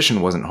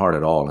transition wasn't hard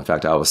at all. In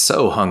fact, I was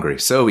so hungry,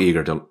 so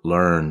eager to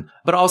learn.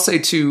 But I'll say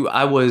too,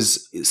 I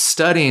was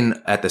studying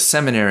at the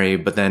seminary,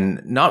 but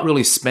then not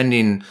really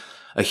spending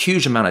a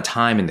huge amount of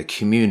time in the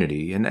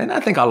community. And I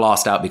think I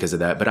lost out because of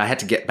that, but I had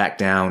to get back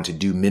down to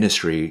do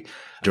ministry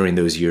during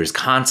those years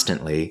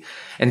constantly.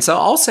 And so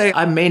I'll say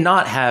I may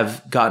not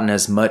have gotten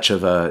as much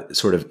of a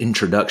sort of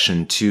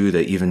introduction to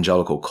the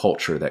evangelical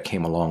culture that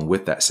came along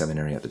with that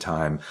seminary at the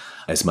time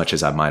as much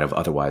as I might have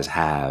otherwise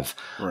have.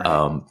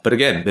 Right. But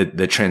again,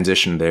 the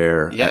transition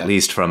there, at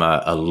least from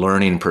a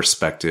learning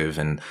perspective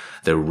and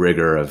the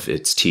rigor of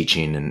its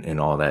teaching and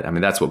all that. I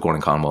mean, that's what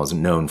Gordon Conwell is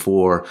known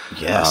for.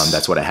 Yes.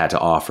 That's what it had to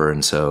offer.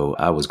 And so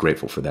I was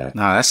grateful for that.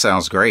 No, that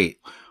sounds great.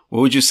 What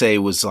would you say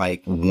was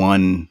like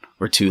one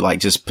or two, like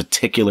just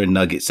particular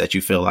nuggets that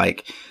you feel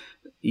like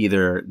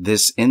either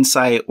this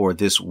insight or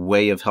this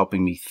way of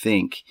helping me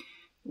think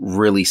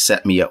really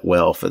set me up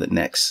well for the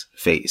next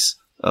phase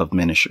of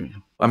ministry?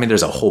 I mean,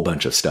 there's a whole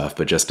bunch of stuff,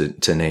 but just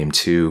to name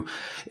two,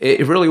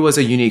 it really was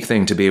a unique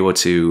thing to be able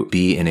to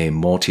be in a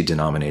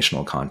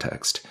multi-denominational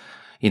context.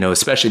 You know,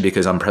 especially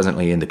because I'm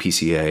presently in the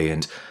PCA,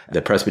 and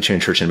the Presbyterian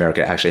Church in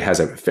America actually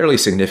has a fairly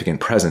significant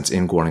presence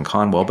in Gordon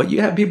Conwell. But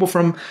you have people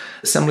from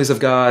Assemblies of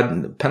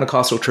God,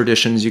 Pentecostal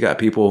traditions. You got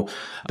people,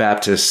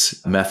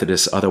 Baptists,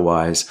 Methodists,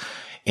 otherwise.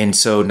 And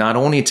so not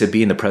only to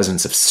be in the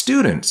presence of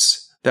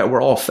students that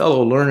we're all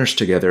fellow learners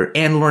together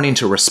and learning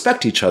to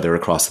respect each other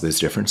across those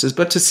differences,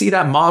 but to see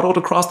that modeled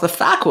across the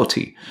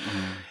faculty.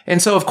 And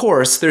so, of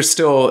course, there's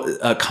still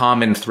a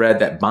common thread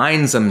that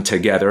binds them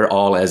together,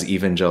 all as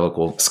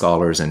evangelical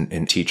scholars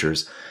and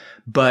teachers.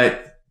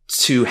 But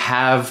to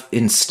have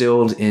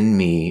instilled in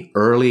me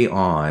early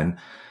on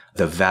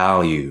the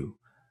value,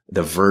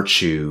 the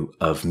virtue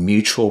of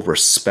mutual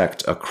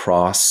respect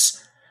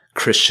across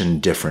Christian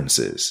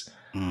differences,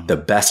 the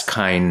best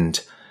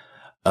kind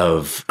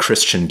of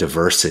Christian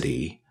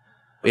diversity,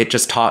 it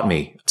just taught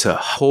me to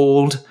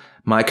hold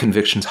my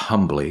convictions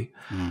humbly,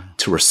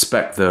 to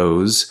respect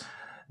those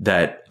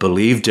that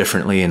believe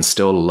differently and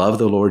still love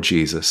the Lord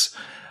Jesus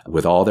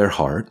with all their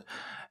heart,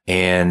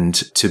 and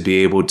to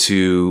be able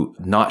to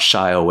not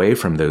shy away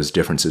from those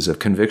differences of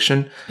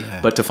conviction,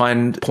 but to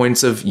find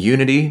points of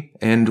unity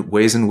and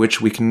ways in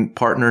which we can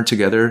partner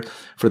together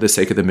for the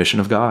sake of the mission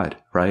of God,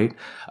 right?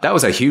 That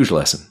was a huge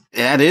lesson.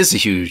 That is a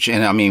huge,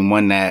 and I mean,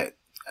 one that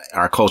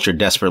our culture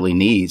desperately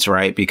needs,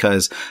 right?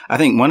 Because I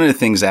think one of the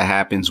things that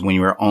happens when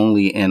you're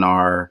only in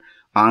our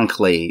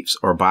enclaves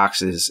or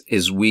boxes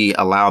is we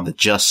allow the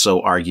just so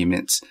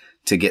arguments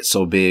to get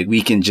so big.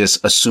 We can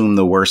just assume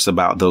the worst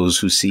about those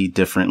who see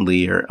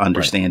differently or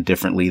understand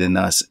differently than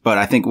us. But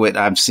I think what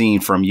I've seen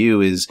from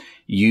you is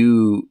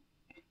you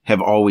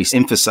have always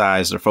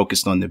emphasized or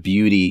focused on the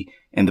beauty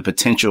and the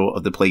potential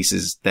of the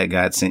places that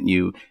God sent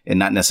you, and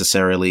not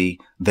necessarily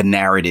the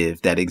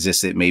narrative that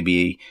existed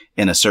maybe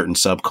in a certain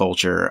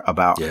subculture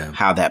about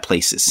how that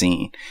place is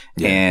seen.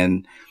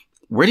 And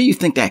where do you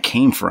think that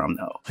came from,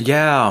 though?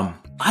 Yeah,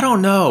 I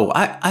don't know.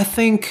 I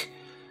think,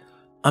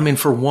 I mean,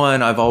 for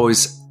one, I've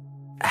always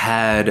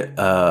had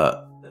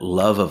a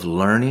love of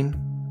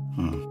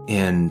learning,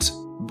 and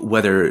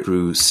whether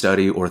through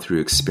study or through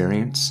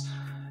experience.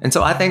 And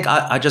so I think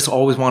I just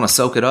always want to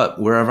soak it up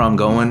wherever I'm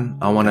going.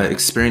 I want to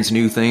experience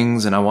new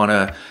things, and I want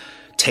to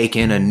take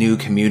in a new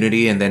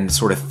community and then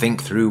sort of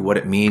think through what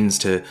it means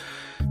to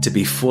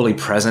be fully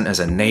present as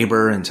a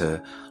neighbor and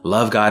to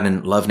love God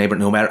and love neighbor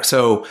no matter.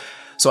 So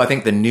I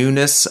think the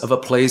newness of a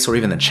place or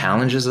even the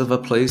challenges of a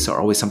place are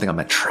always something I'm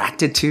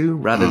attracted to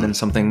rather than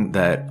something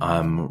that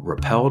I'm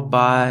repelled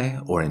by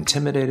or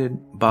intimidated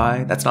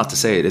by. That's not to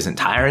say it isn't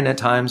tiring at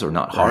times or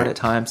not hard at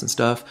times and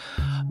stuff.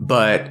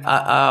 But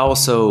I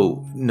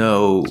also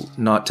know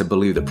not to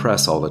believe the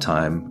press all the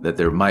time, that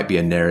there might be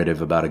a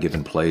narrative about a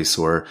given place,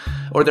 or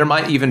there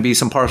might even be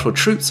some partial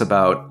truths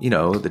about, you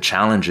know, the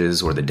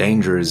challenges or the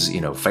dangers,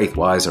 you know,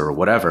 faith-wise or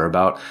whatever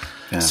about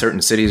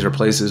certain cities or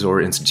places or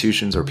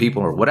institutions or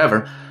people or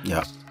whatever.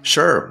 Yeah.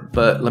 Sure.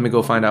 But let me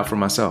go find out for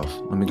myself.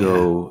 Let me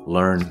go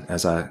learn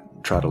as I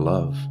try to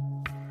love.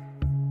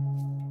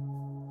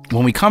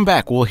 When we come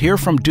back, we'll hear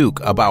from Duke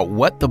about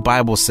what the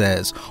Bible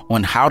says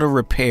on how to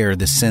repair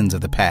the sins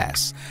of the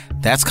past.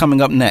 That's coming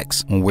up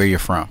next on Where You're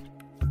From.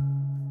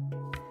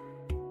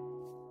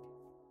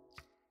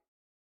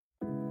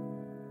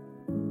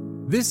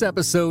 This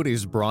episode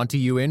is brought to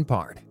you in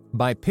part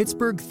by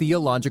Pittsburgh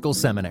Theological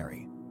Seminary.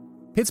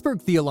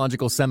 Pittsburgh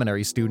Theological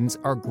Seminary students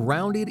are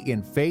grounded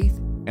in faith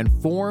and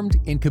formed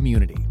in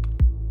community.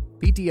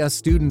 PTS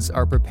students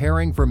are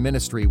preparing for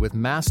ministry with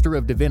Master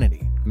of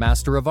Divinity,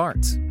 Master of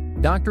Arts,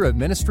 Doctor of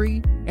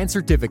Ministry, and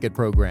certificate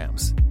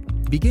programs.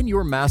 Begin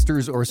your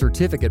master's or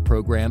certificate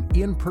program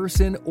in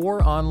person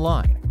or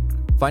online.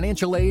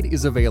 Financial aid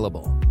is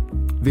available.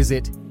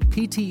 Visit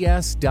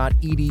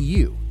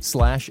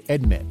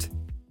pts.edu/admit.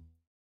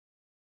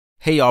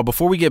 Hey y'all,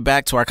 before we get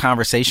back to our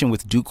conversation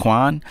with Duke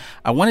Kwon,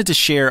 I wanted to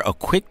share a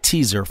quick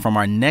teaser from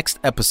our next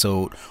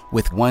episode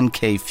with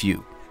 1K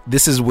Few.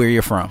 This is Where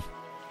You're From.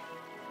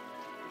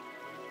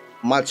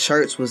 My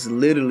church was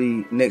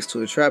literally next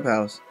to a trap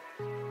house.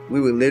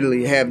 We would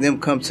literally have them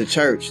come to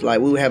church.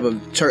 Like, we would have a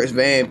church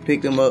van,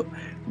 pick them up,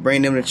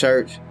 bring them to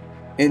church.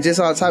 And just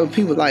all type of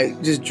people,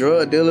 like just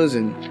drug dealers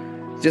and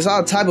just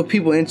all type of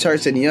people in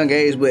church at a young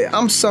age. But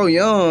I'm so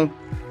young,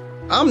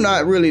 I'm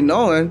not really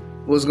knowing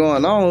what's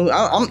going on.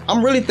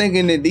 I'm really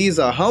thinking that these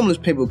are homeless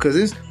people,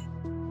 because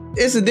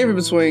it's a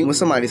difference between when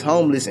somebody's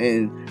homeless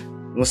and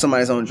when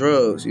somebody's on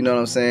drugs, you know what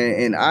I'm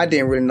saying? And I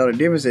didn't really know the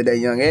difference at that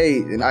young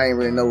age, and I didn't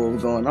really know what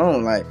was going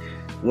on. Like,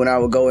 when I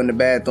would go in the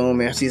bathroom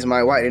and see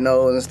somebody wipe their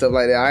nose and stuff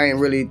like that, I didn't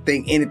really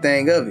think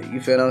anything of it. You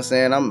feel what I'm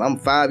saying? I'm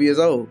 5 years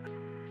old.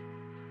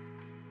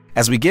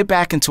 As we get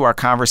back into our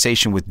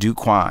conversation with Duke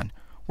Kwon,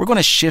 we're going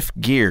to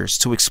shift gears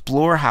to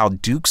explore how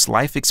Duke's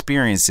life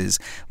experiences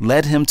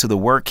led him to the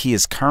work he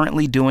is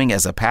currently doing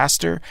as a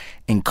pastor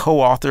and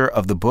co-author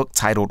of the book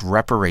titled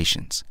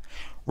Reparations.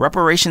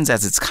 Reparations,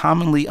 as it's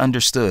commonly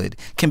understood,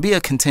 can be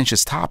a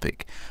contentious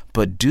topic,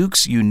 but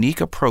Duke's unique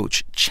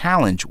approach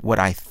challenged what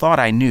I thought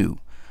I knew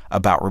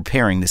about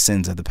repairing the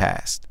sins of the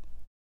past.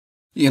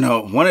 You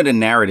know, one of the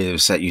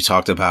narratives that you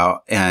talked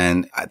about,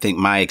 and I think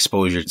my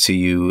exposure to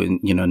you and,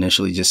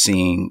 initially just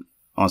seeing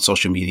on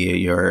social media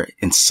your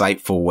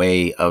insightful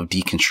way of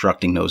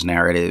deconstructing those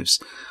narratives,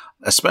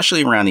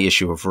 especially around the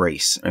issue of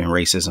race and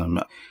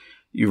racism.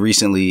 You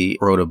recently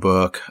wrote a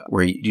book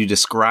where you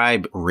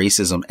describe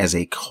racism as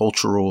a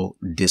cultural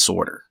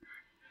disorder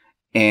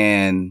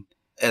and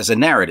as a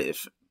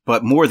narrative,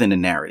 but more than a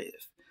narrative.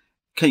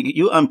 Can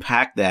you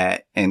unpack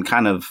that and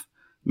kind of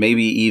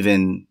maybe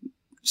even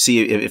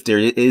see if there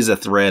is a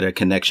thread, a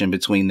connection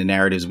between the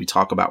narratives we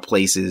talk about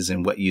places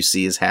and what you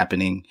see is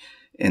happening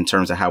in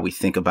terms of how we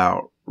think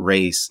about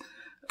race?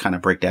 Kind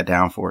of break that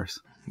down for us.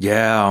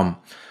 Yeah.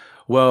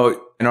 Well,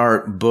 in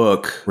our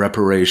book,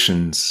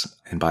 Reparations,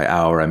 and by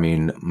our, I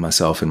mean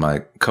myself and my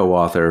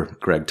co-author,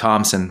 Greg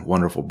Thompson,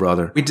 wonderful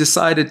brother, we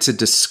decided to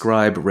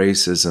describe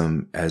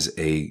racism as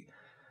a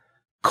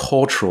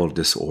cultural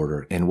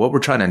disorder. And what we're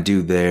trying to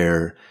do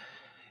there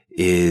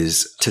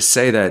is to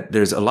say that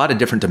there's a lot of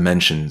different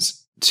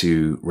dimensions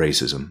to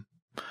racism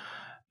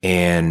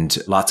and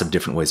lots of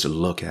different ways to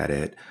look at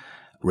it.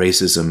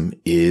 Racism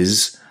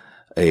is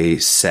a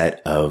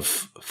set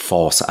of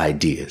false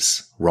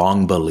ideas,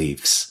 wrong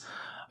beliefs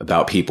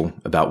about people,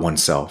 about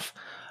oneself.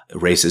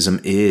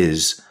 Racism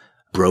is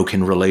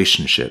broken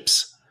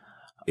relationships.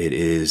 It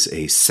is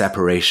a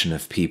separation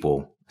of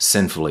people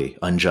sinfully,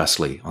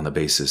 unjustly on the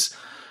basis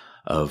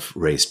of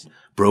race.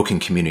 Broken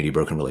community,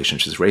 broken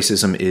relationships.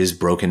 Racism is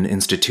broken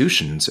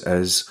institutions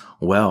as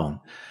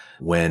well.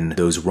 When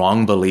those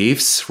wrong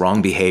beliefs,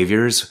 wrong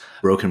behaviors,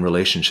 broken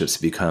relationships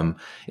become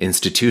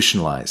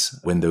institutionalized,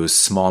 when those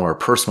smaller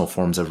personal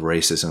forms of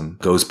racism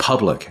goes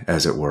public,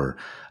 as it were.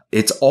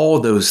 It's all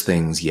those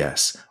things,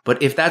 yes.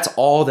 But if that's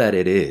all that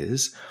it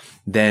is,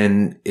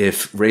 then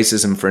if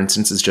racism, for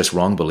instance, is just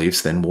wrong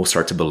beliefs, then we'll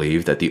start to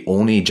believe that the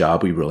only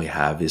job we really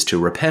have is to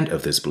repent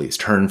of those beliefs,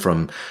 turn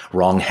from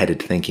wrong-headed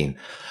thinking.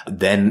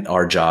 Then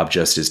our job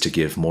just is to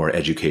give more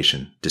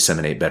education,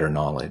 disseminate better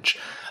knowledge.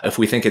 If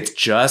we think it's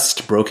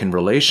just broken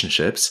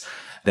relationships,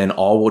 then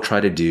all we'll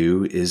try to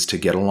do is to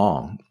get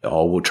along.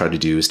 All we'll try to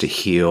do is to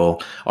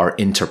heal our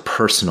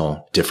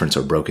interpersonal difference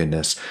or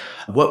brokenness.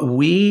 What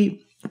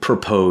we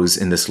propose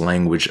in this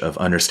language of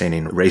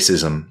understanding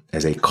racism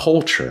as a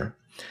culture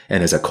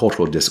and as a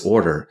cultural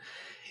disorder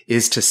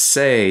is to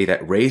say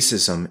that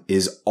racism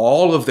is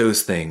all of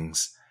those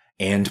things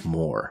and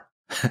more.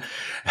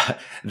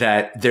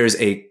 That there's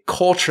a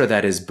culture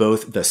that is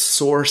both the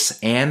source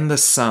and the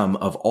sum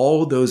of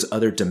all those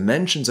other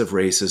dimensions of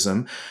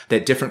racism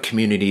that different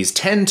communities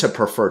tend to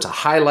prefer to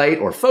highlight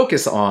or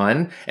focus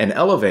on and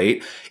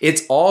elevate.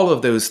 It's all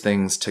of those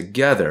things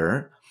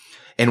together.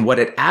 And what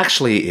it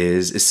actually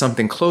is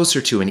something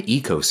closer to an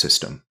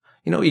ecosystem.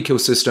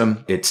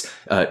 Ecosystem, it's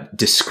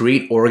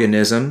discrete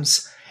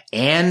organisms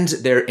and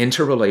their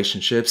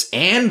interrelationships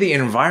and the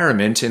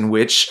environment in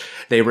which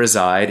they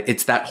reside.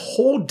 It's that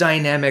whole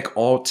dynamic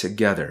all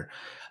together.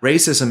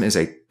 Racism is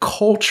a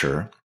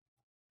culture.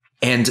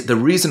 And the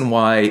reason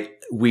why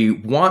we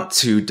want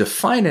to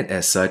define it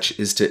as such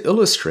is to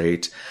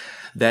illustrate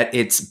that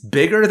it's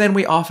bigger than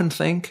we often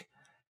think,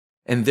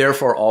 and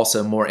therefore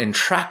also more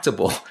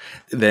intractable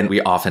than we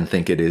often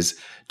think it is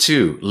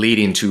too,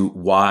 leading to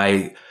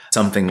why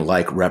something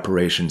like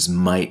reparations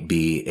might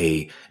be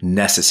a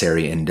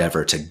necessary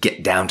endeavor to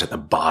get down to the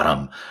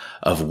bottom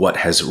of what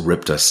has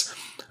ripped us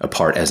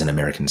apart as an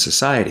American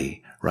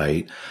society,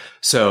 right?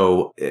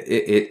 So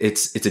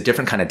it's a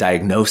different kind of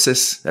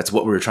diagnosis. That's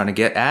what we were trying to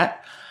get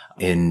at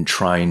in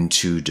trying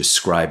to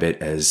describe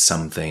it as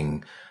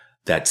something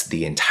that's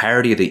the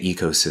entirety of the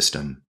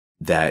ecosystem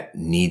that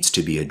needs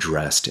to be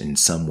addressed in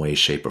some way,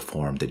 shape, or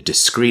form. The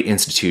discrete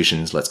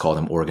institutions, let's call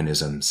them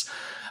organisms,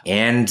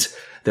 and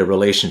the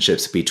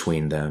relationships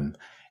between them,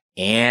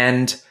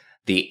 and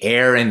the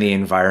air and the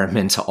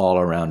environment all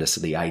around us,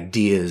 the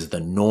ideas, the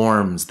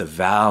norms, the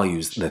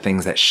values, the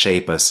things that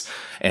shape us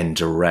and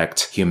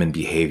direct human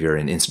behavior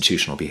and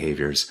institutional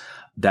behaviors.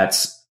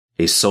 That's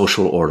a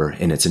social order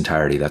in its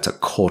entirety. That's a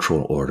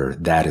cultural order.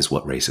 That is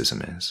what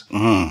racism is.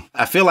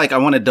 I feel like I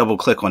want to double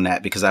click on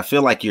that because I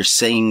feel like you're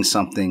saying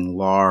something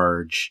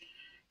large.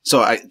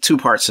 So two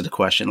parts to the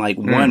question. Like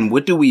one,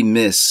 what do we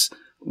miss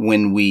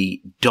when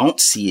we don't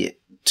see it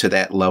to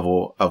that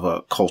level of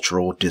a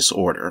cultural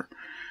disorder?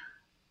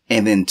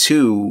 And then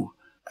two,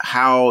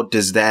 how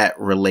does that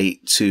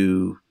relate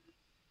to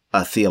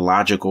a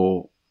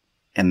theological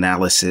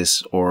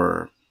analysis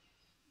or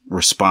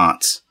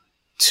response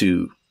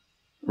to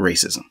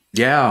racism?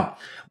 Yeah.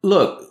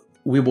 Look,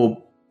 we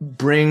will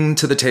bring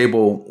to the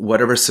table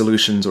whatever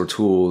solutions or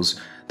tools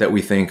that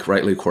we think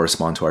rightly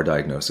correspond to our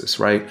diagnosis,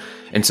 right?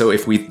 And so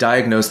if we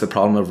diagnose the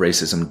problem of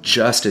racism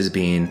just as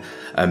being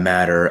a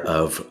matter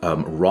of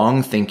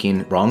wrong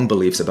thinking, wrong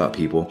beliefs about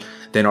people,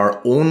 then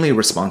our only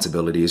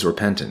responsibility is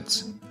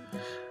repentance.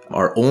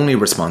 Our only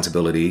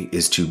responsibility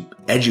is to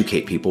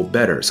educate people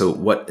better. So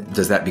what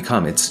does that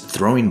become? It's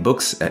throwing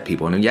books at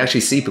people. And you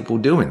actually see people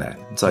doing that.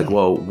 It's like,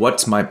 well,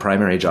 what's my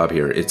primary job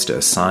here? It's to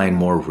assign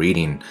more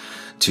reading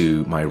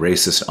to my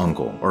racist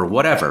uncle or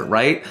whatever,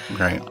 right?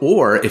 Right.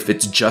 Or if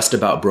it's just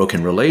about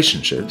broken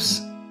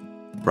relationships,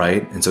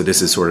 right? And so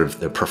this is sort of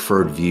the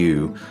preferred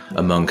view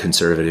among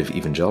conservative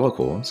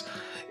evangelicals,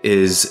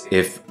 is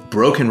if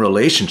broken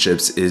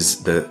relationships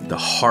is the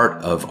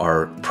heart of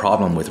our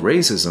problem with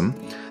racism,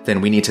 then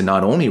we need to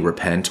not only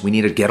repent, we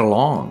need to get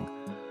along.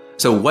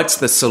 So what's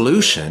the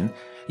solution?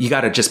 You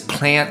got to just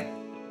plant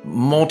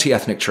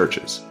multi-ethnic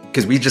churches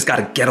because we just got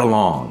to get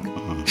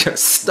along.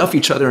 Stuff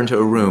each other into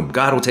a room.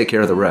 God will take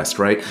care of the rest,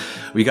 right?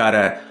 We got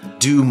to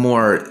do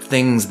more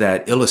things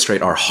that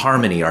illustrate our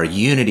harmony, our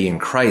unity in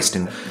Christ.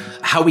 And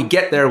how we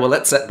get there, well,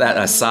 let's set that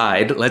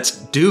aside. Let's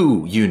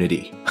do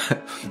unity.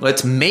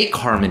 Let's make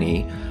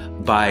harmony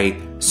by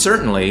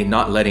certainly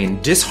not letting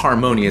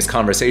disharmonious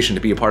conversation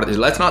to be a part of it.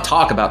 Let's not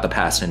talk about the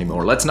past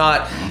anymore. Let's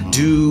not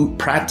do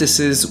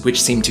practices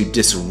which seem to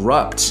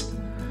disrupt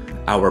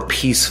our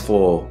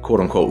peaceful,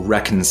 quote unquote,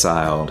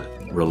 reconciled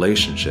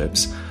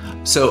relationships.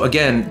 So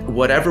again,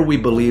 whatever we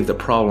believe the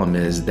problem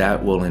is,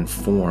 that will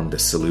inform the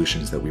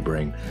solutions that we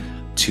bring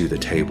to the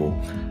table.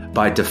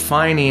 By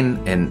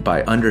defining and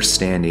by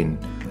understanding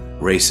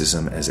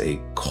racism as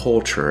a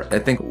culture, I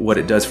think what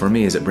it does for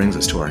me is it brings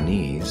us to our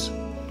knees.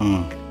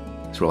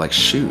 So we're like,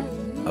 shoot,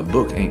 a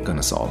book ain't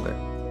gonna solve it.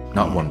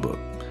 Not one book.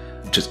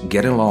 Just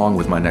getting along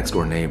with my next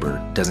door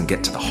neighbor doesn't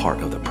get to the heart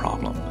of the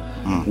problem.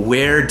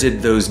 Where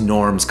did those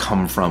norms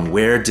come from?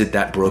 Where did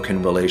that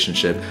broken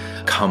relationship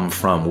come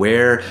from?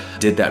 Where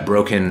did that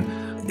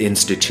broken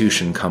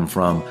institution come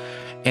from?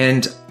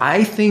 And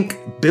I think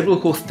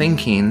biblical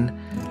thinking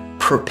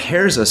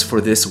prepares us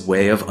for this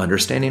way of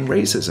understanding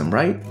racism,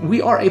 right?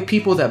 We are a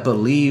people that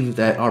believe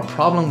that our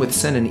problem with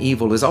sin and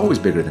evil is always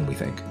bigger than we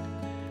think.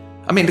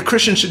 I mean, the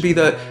Christians should be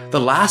the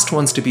last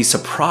ones to be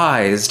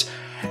surprised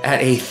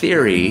at a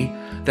theory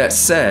that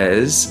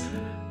says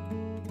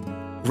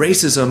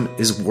racism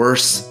is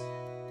worse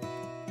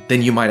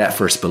than you might at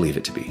first believe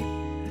it to be.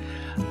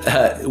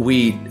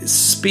 We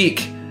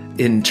speak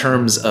in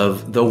terms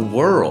of the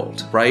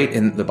world, right?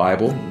 In the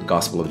Bible, the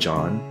Gospel of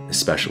John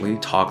especially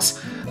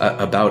talks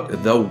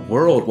about the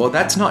world. Well,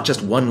 that's not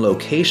just one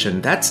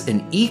location. That's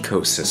an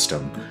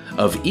ecosystem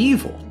of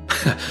evil,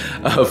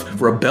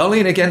 of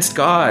rebelling against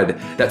God.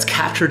 That's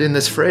captured in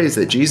this phrase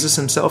that Jesus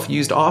himself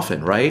used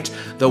often, right?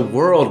 The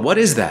world, what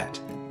is that?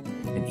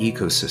 An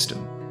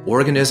ecosystem.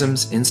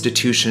 Organisms,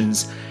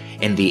 institutions,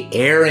 and the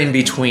air in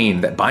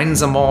between that binds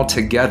them all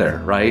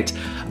together, right?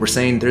 We're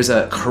saying there's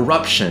a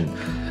corruption,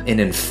 an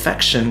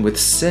infection with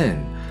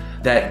sin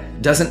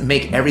that doesn't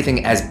make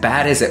everything as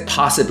bad as it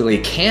possibly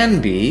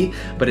can be,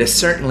 but it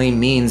certainly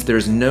means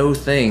there's no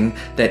thing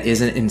that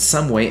isn't in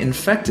some way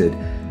infected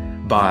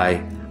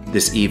by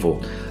this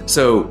evil.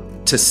 So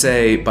to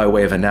say, by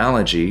way of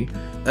analogy,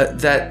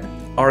 that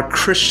our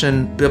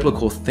Christian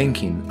biblical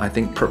thinking, I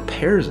think,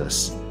 prepares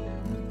us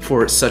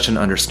for such an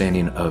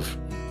understanding of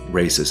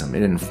racism.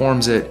 It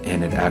informs it,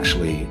 and it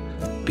actually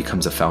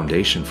becomes a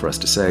foundation for us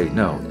to say,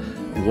 no,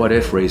 what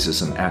if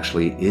racism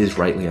actually is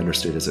rightly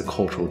understood as a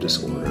cultural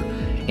disorder?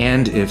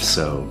 And if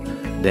so,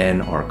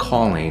 then our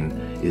calling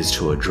is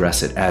to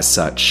address it as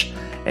such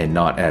and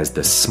not as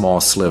the small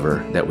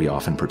sliver that we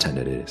often pretend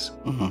it is.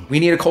 We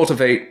need to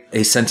cultivate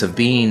a sense of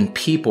being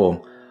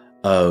people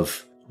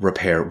of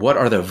repair. What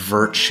are the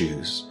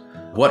virtues?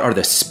 What are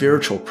the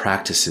spiritual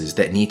practices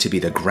that need to be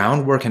the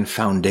groundwork and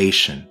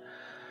foundation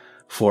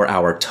for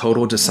our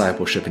total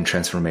discipleship and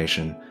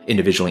transformation,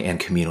 individually and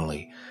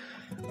communally?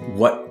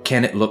 What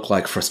can it look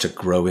like for us to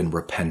grow in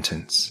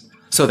repentance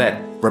so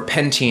that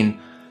repenting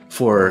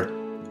for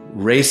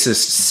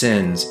racist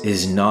sins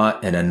is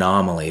not an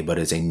anomaly, but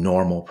is a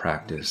normal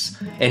practice?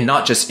 And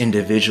not just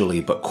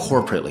individually, but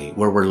corporately,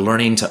 where we're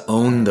learning to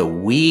own the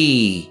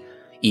we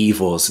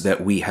evils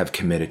that we have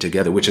committed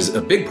together, which is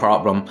a big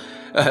problem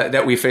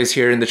that we face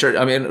here in the church.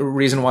 I mean, the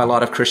reason why a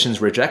lot of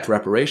Christians reject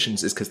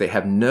reparations is because they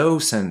have no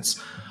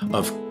sense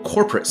of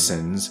corporate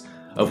sins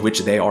of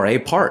which they are a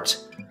part.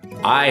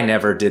 I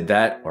never did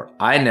that, or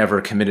I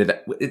never committed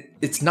that.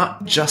 It's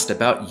not just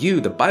about you.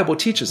 The Bible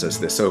teaches us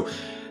this. So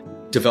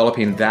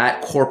developing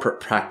that corporate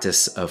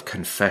practice of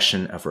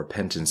confession, of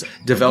repentance,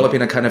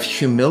 developing a kind of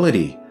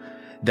humility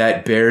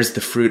that bears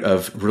the fruit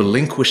of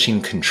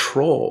relinquishing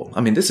control.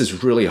 I mean, this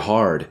is really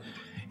hard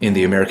in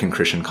the American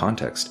Christian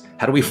context.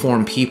 How do we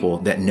form people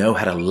that know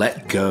how to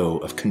let go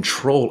of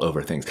control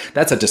over things?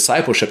 That's a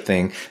discipleship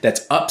thing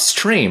that's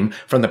upstream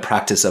from the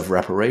practice of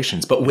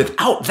reparations. But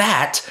without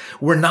that,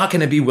 we're not going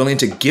to be willing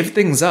to give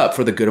things up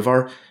for the good of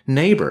our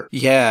neighbor.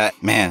 Yeah,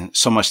 man,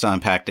 so much to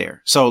unpack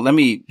there. So let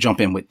me jump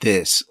in with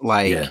this.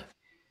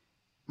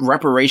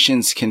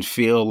 Reparations can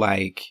feel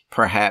like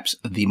perhaps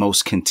the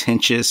most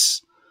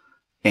contentious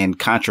and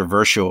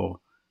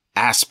controversial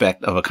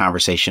aspect of a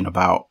conversation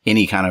about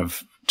any kind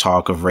of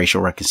talk of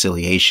racial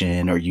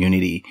reconciliation or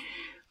unity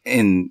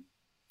in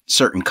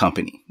certain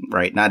company,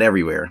 right? Not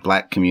everywhere.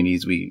 Black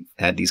communities, we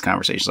had these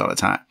conversations all the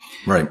time.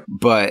 Right.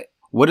 But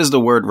what does the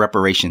word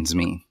reparations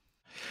mean?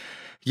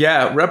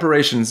 Yeah,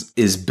 reparations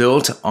is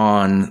built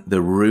on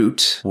the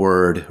root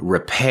word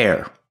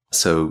repair.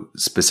 So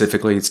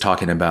specifically, it's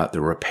talking about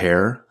the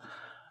repair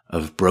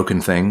of broken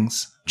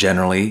things.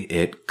 Generally,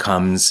 it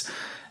comes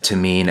to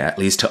mean, at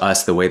least to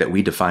us, the way that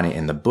we define it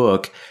in the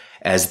book,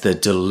 as the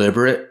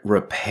deliberate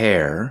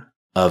repair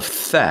of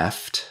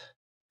theft.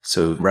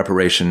 So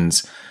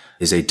reparations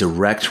is a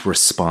direct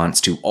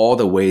response to all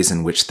the ways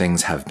in which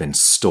things have been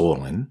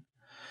stolen.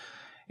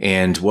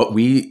 And what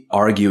we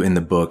argue in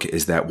the book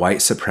is that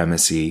white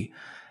supremacy,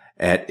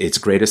 at its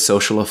greatest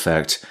social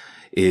effect,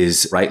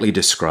 is rightly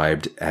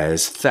described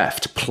as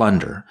theft,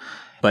 plunder,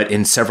 but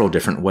in several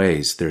different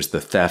ways. There's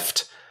the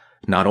theft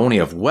not only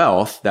of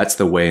wealth, that's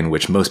the way in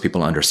which most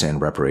people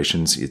understand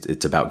reparations.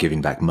 It's about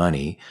giving back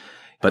money.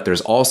 But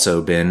there's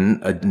also been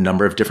a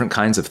number of different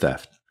kinds of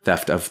theft.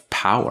 Theft of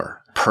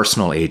power,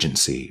 personal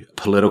agency,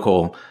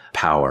 political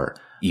power,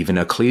 even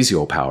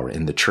ecclesial power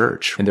in the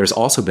church. And there's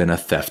also been a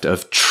theft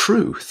of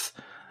truth,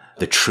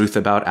 the truth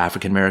about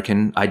African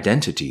American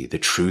identity, the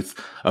truth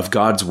of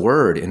God's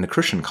word in the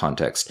Christian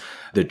context,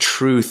 the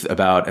truth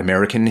about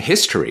American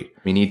history.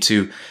 We need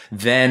to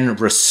then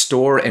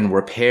restore and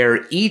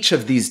repair each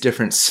of these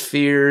different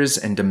spheres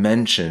and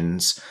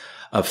dimensions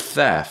of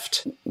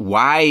theft.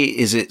 Why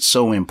is it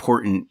so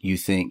important, you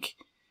think,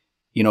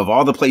 of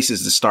all the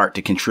places to start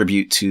to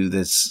contribute to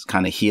this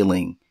kind of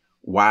healing,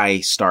 why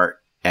start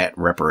at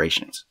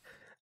reparations?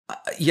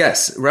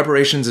 Yes,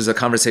 reparations is a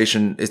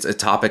conversation. It's a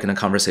topic and a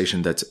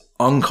conversation that's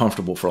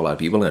uncomfortable for a lot of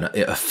people and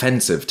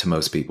offensive to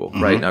most people,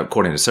 right? Now,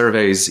 according to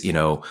surveys,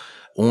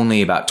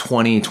 only about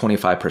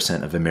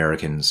 25% of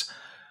Americans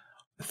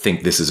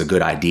think this is a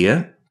good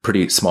idea.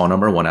 Pretty small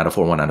number, 1 out of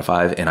 4, 1 out of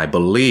 5. And I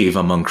believe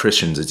among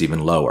Christians, it's even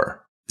lower.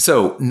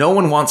 So no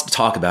one wants to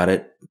talk about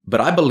it,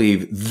 but I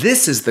believe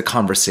this is the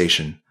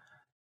conversation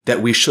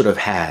that we should have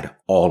had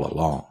all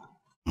along.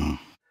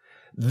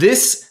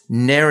 This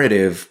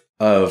narrative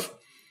of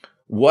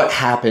what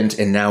happened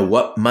and now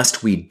what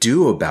must we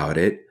do about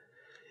it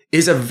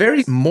is a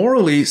very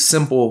morally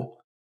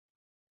simple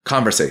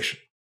conversation.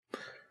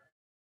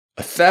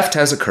 A theft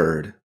has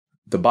occurred.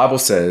 The Bible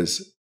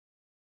says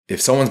if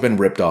someone's been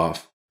ripped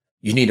off,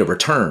 you need to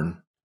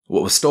return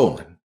what was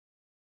stolen,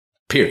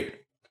 period.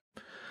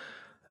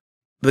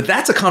 But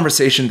that's a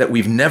conversation that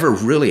we've never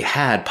really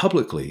had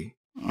publicly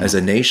as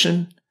a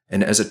nation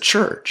and as a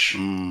church.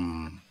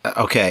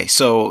 Okay,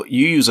 so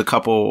you use a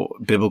couple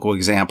biblical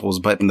examples,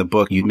 but in the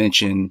book you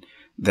mentioned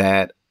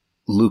that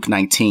Luke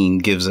 19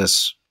 gives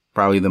us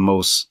probably the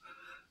most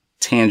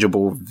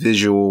tangible,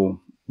 visual,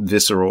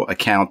 visceral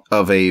account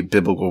of a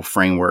biblical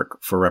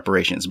framework for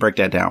reparations. Break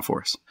that down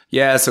for us.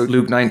 Yeah, so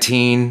Luke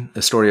 19,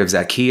 the story of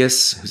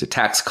Zacchaeus, who's a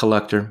tax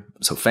collector.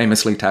 So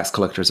famously, tax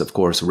collectors, of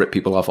course, rip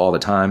people off all the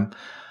time,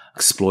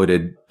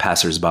 exploited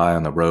passersby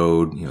on the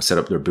road, set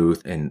up their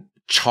booth and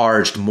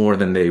charged more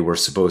than they were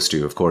supposed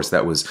to. Of course,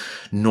 that was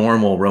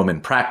normal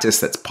Roman practice.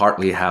 That's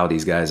partly how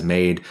these guys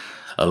made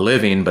a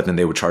living, but then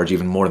they would charge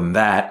even more than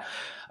that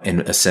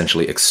and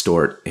essentially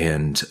extort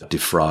and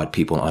defraud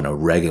people on a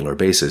regular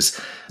basis.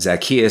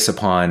 Zacchaeus,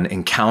 upon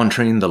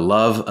encountering the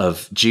love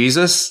of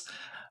Jesus,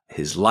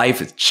 his life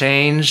has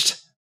changed,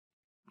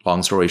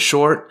 long story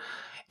short.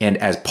 And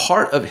as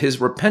part of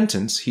his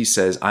repentance, he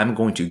says, I'm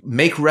going to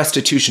make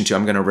restitution to you.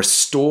 I'm going to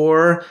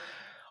restore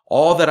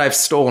all that I've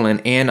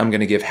stolen, and I'm going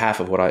to give half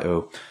of what I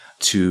owe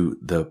to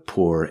the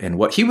poor. And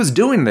what he was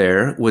doing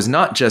there was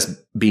not just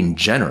being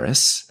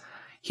generous.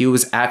 He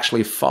was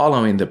actually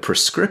following the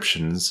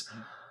prescriptions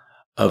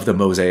of the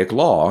Mosaic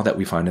law that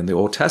we find in the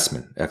Old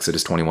Testament,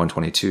 Exodus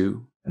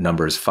 21:22,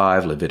 Numbers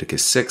 5,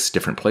 Leviticus 6,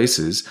 different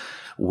places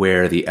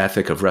where the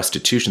ethic of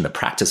restitution, the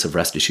practice of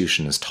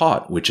restitution is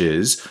taught, which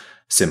is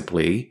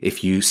simply,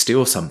 if you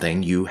steal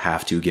something, you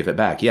have to give it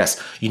back.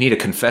 Yes, you need to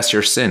confess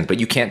your sin, but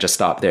you can't just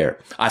stop there.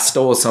 I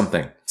stole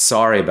something.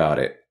 Sorry about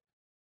it.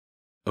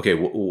 Okay,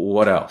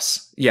 what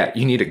else? Yeah,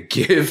 you need to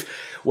give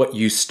what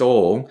you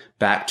stole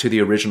back to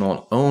the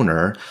original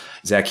owner.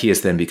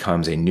 Zacchaeus then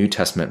becomes a New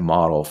Testament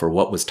model for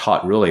what was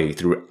taught really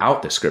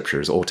throughout the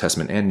scriptures, Old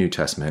Testament and New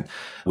Testament,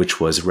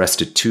 which was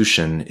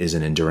restitution is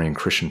an enduring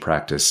Christian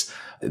practice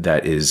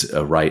that is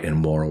a right and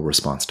moral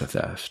response to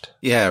theft.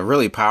 Yeah,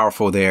 really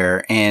powerful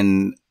there.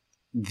 And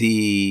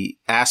the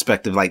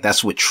aspect of like,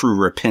 that's what true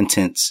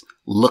repentance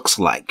looks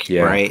like,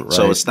 right?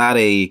 So it's not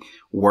a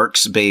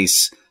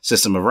works-based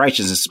system of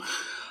righteousness.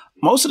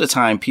 Most of the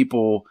time,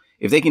 people,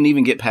 if they can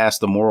even get past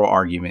the moral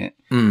argument,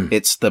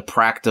 it's the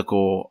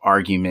practical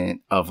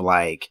argument of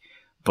like,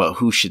 but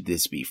who should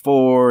this be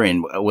for?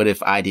 And what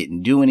if I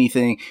didn't do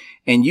anything?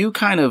 And you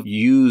kind of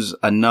use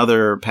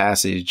another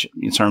passage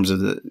in terms of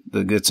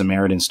the Good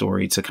Samaritan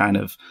story to kind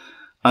of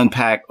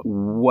unpack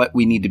what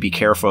we need to be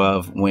careful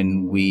of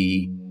when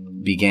we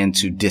begin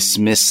to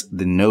dismiss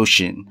the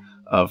notion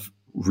of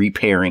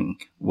repairing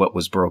what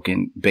was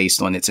broken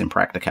based on its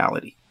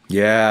impracticality.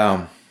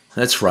 Yeah,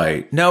 that's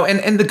right. No,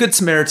 and the Good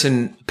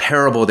Samaritan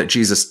parable that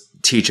Jesus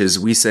teaches,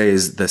 we say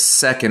is the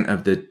second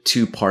of the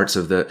two parts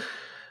of the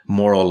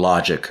moral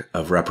logic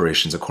of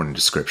reparations according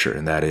to Scripture.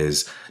 And that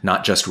is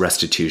not just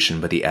restitution,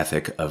 but the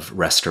ethic of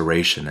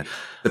restoration. And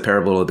the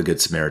parable of the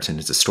Good Samaritan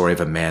is the story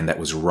of a man that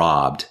was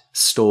robbed,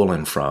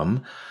 stolen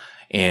from,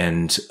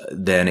 and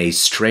then a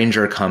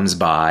stranger comes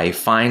by,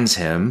 finds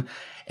him,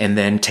 and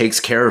then takes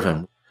care of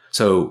him.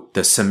 So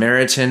the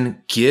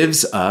Samaritan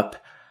gives up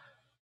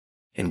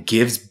and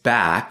gives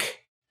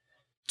back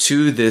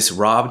to this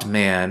robbed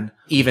man,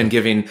 even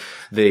giving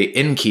the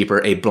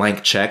innkeeper a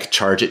blank check,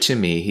 charge it to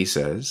me, he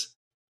says.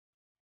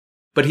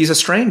 But he's a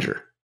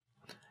stranger.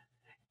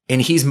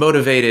 And he's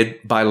motivated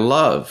by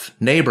love,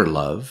 neighbor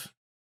love.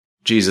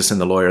 Jesus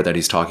and the lawyer that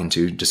he's talking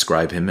to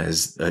describe him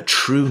as a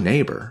true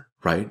neighbor,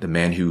 right? The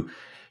man who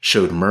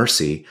showed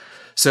mercy.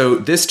 So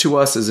this to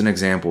us is an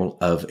example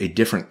of a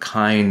different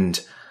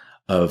kind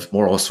of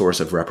moral source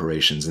of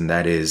reparations, and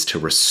that is to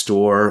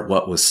restore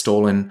what was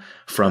stolen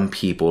from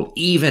people,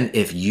 even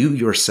if you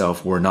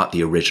yourself were not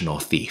the original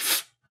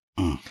thief.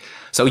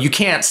 So you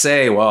can't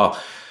say, well,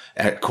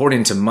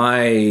 according to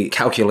my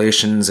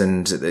calculations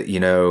and,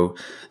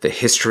 the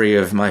history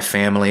of my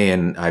family,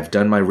 and I've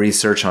done my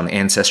research on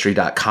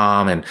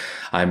Ancestry.com, and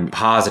I'm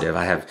positive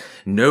I have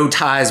no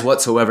ties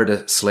whatsoever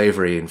to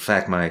slavery. In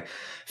fact, my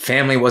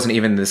family wasn't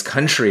even in this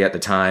country at the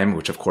time,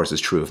 which of course is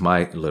true of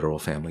my literal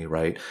family,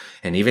 right?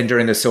 And even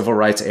during the civil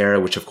rights era,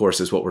 which of course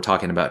is what we're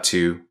talking about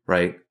too,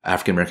 right?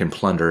 African-American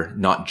plunder,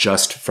 not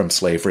just from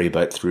slavery,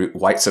 but through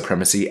white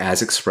supremacy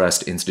as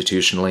expressed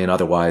institutionally and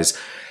otherwise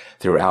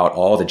throughout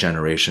all the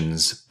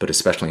generations, but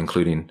especially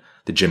including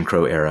the Jim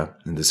Crow era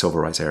and the civil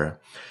rights era.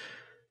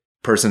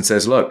 Person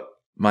says, look,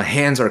 my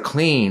hands are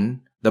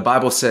clean. The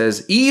Bible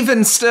says,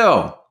 even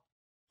still,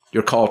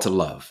 you're called to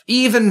love.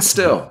 Even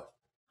still.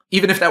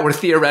 Even if that were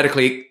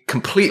theoretically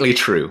completely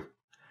true,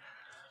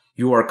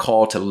 you are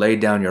called to lay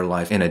down your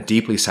life in a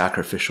deeply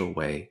sacrificial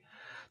way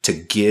to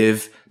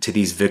give to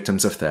these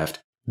victims of theft.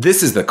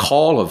 This is the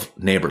call of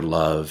neighbor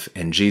love.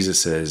 And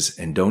Jesus says,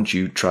 and don't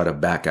you try to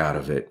back out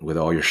of it with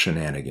all your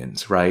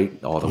shenanigans, right?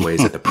 All the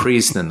ways that the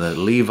priests and the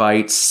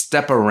Levites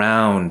step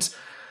around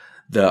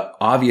the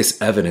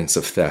obvious evidence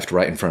of theft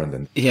right in front of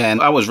them. Yeah, and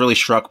I was really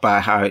struck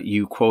by how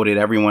you quoted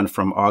everyone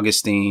from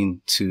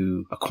Augustine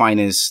to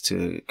Aquinas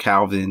to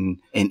Calvin,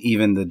 and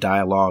even the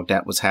dialogue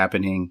that was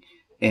happening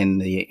in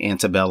the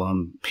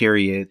antebellum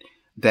period,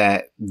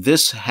 that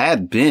this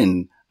had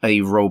been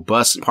a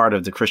robust part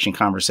of the Christian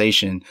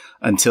conversation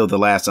until the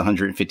last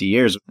 150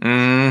 years.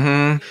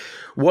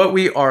 What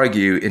we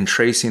argue in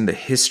tracing the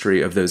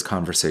history of those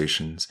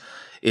conversations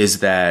is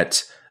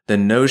that the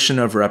notion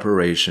of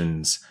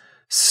reparations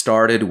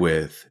started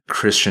with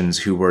Christians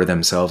who were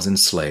themselves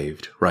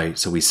enslaved, right?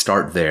 So we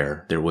start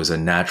there. There was a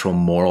natural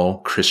moral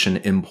Christian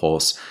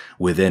impulse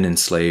within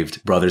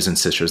enslaved brothers and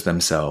sisters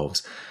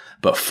themselves.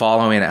 But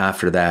following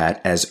after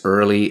that, as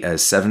early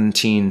as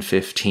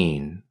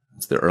 1715,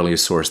 it's the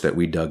earliest source that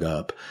we dug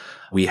up,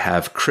 we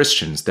have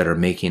Christians that are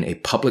making a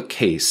public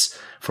case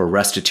for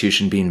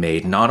restitution being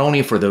made, not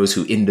only for those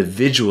who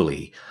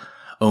individually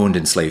owned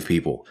enslaved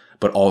people,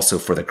 but also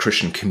for the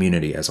Christian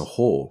community as a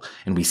whole.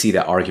 And we see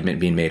that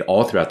argument being made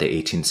all throughout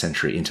the 18th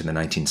century into the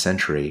 19th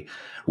century,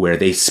 where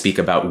they speak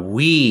about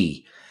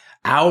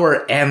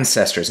our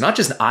ancestors, not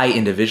just I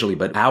individually,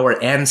 but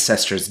our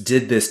ancestors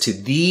did this to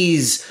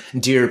these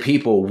dear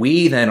people.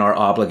 We then are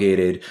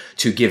obligated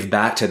to give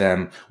back to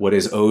them what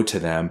is owed to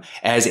them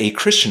as a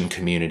Christian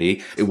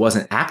community. It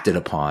wasn't acted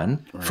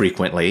upon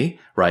frequently,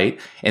 right?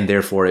 And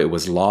therefore it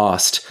was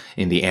lost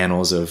in the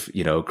annals of,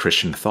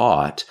 Christian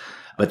thought.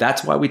 But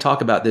that's why we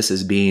talk about this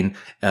as being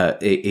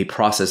a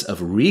process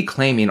of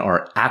reclaiming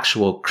our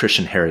actual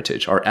Christian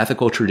heritage, our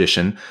ethical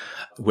tradition,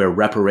 where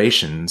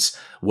reparations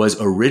was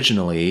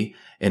originally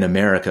in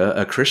America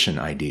a Christian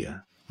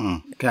idea.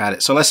 Got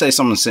it. So let's say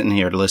someone's sitting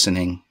here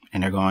listening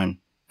and they're going,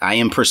 I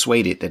am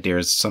persuaded that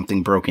there's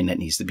something broken that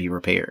needs to be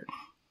repaired.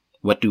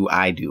 What do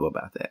I do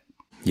about that?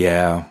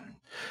 Yeah.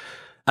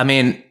 I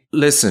mean,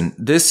 listen,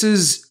 this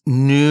is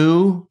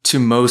new to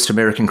most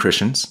American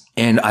Christians,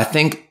 and I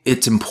think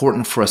it's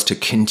important for us to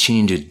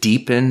continue to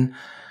deepen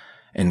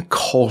and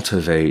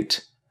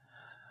cultivate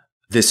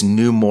this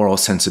new moral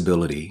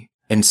sensibility.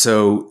 And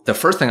so the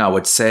first thing I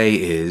would say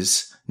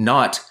is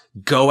not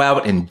go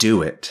out and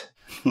do it.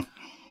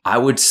 I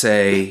would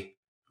say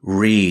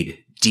read,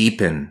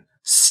 deepen,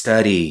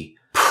 study,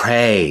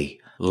 pray,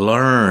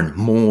 learn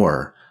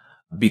more,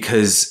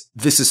 because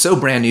this is so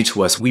brand new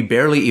to us. We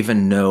barely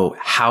even know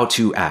how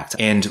to act.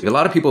 And a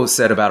lot of people have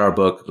said about our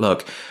book,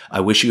 look, I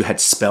wish you had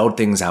spelled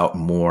things out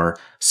more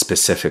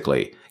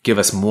specifically, give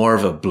us more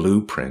of a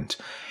blueprint.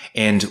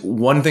 And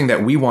one thing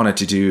that we wanted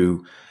to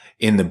do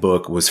in the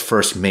book was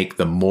first make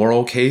the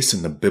moral case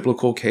and the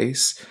biblical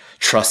case,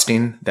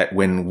 trusting that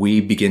when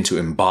we begin to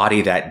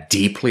embody that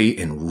deeply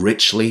and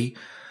richly,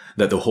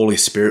 that the Holy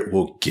Spirit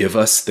will give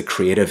us the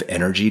creative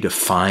energy to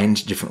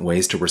find different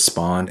ways to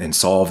respond and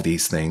solve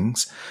these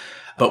things.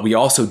 But we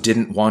also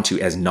didn't want to,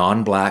 as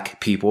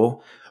non-Black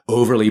people,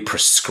 overly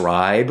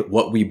prescribe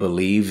what we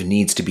believe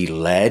needs to be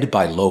led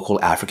by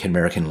local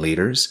African-American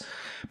leaders,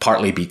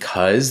 partly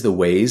because the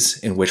ways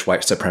in which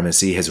white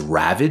supremacy has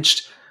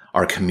ravaged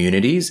our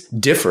communities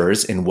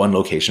differs in one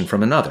location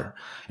from another.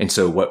 And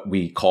so what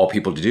we call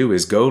people to do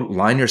is go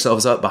line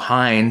yourselves up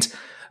behind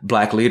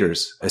Black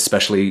leaders,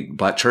 especially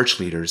Black church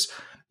leaders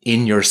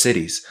in your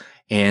cities,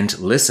 and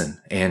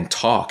listen and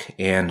talk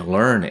and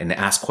learn and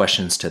ask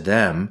questions to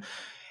them.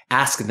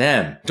 Ask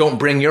them. Don't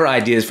bring your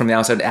ideas from the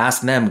outside.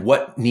 Ask them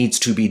what needs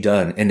to be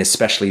done, and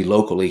especially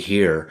locally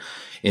here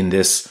in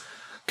this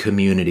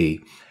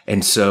community.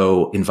 And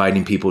so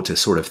inviting people to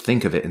sort of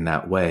think of it in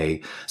that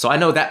way. So I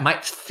know that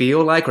might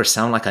feel like or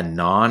sound like a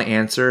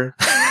non-answer,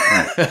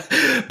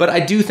 but I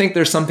do think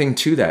there's something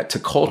to that, to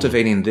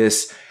cultivating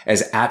this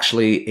as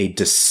actually a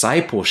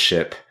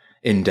discipleship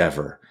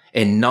endeavor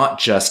and not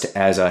just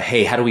as a,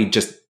 hey, how do we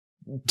just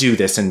do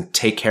this and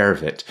take care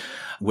of it?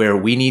 Where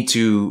we need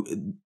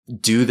to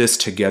do this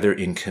together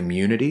in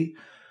community,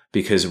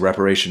 because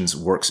reparations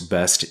works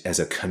best as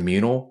a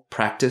communal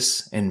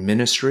practice and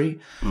ministry,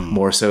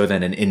 more so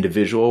than an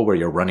individual where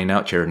you're running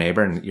out to your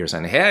neighbor and you're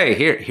saying, hey,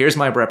 here's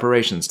my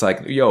reparations. It's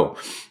like, yo,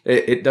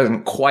 it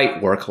doesn't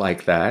quite work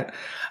like that.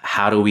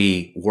 How do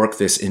we work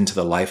this into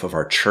the life of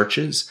our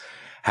churches?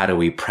 How do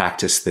we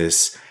practice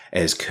this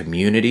as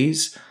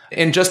communities?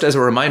 And just as a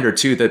reminder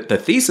too, that the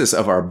thesis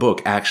of our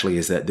book actually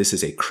is that this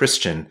is a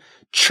Christian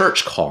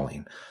church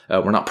calling.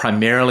 We're not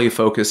primarily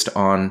focused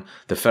on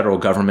the federal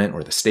government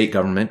or the state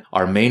government.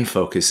 Our main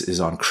focus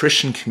is on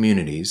Christian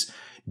communities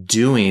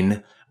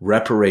doing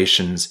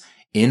reparations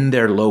in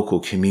their local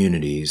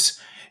communities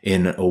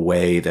in a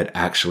way that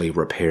actually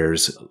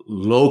repairs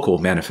local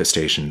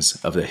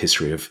manifestations of the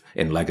history of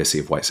and legacy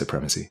of white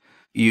supremacy.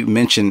 You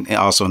mentioned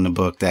also in the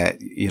book that,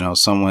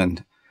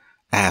 someone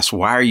asked,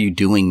 why are you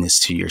doing this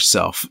to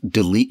yourself?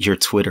 Delete your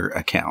Twitter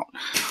account.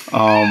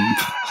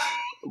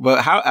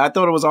 But I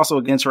thought it was also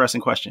an interesting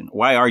question.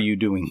 Why are you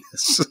doing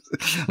this?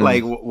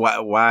 Like,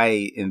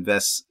 why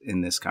invest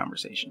in this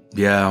conversation?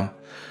 Yeah.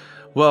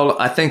 Well,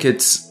 I think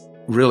it's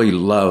really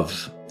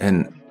love.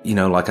 And,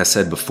 like I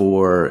said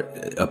before,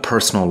 a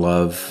personal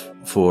love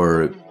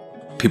for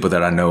people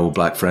that I know,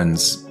 Black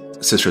friends,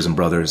 sisters and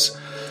brothers,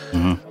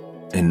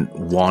 and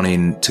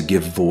wanting to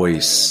give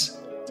voice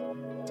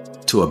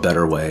to a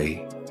better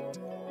way.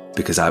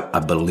 Because I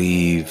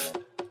believe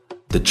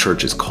the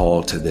church is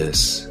called to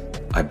this.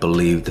 I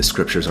believe the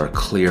scriptures are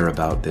clear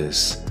about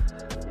this.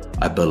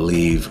 I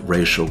believe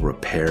racial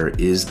repair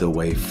is the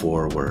way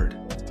forward.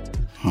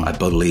 I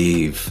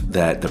believe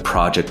that the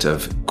project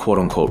of quote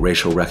unquote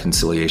racial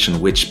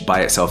reconciliation, which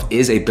by itself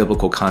is a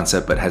biblical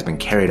concept, but has been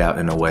carried out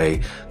in a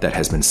way that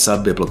has been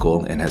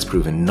sub-biblical and has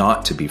proven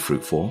not to be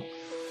fruitful,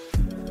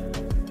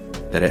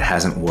 that it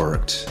hasn't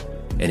worked,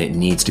 and it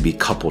needs to be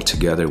coupled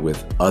together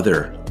with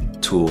other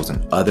tools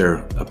and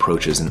other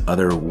approaches and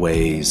other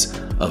ways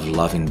of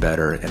loving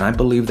better. And I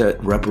believe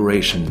that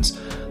reparations,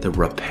 the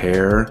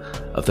repair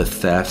of the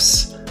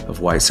thefts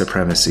of white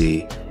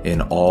supremacy in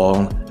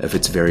all of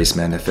its various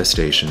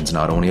manifestations,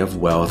 not only of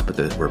wealth, but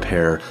the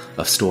repair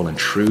of stolen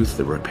truth,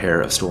 the repair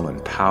of stolen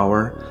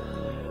power,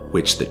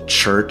 which the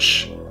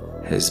church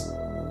has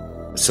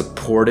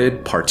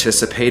supported,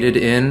 participated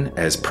in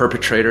as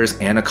perpetrators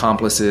and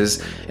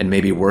accomplices, and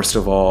maybe worst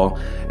of all,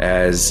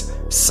 as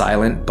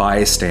silent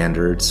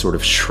bystanders, sort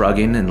of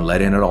shrugging and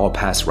letting it all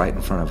pass right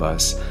in front of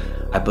us.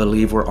 I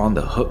believe we're on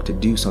the hook to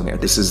do something.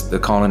 This is the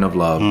calling of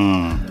love,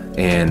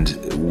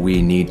 and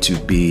we need to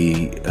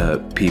be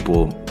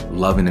people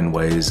loving in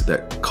ways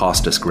that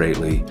cost us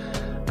greatly,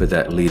 but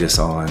that lead us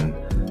on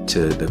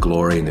to the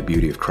glory and the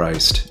beauty of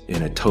Christ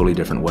in a totally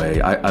different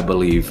way. I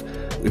believe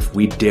if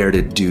we dare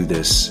to do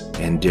this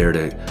and dare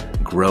to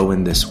grow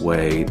in this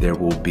way, there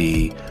will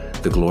be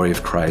the glory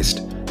of Christ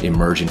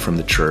emerging from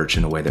the church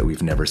in a way that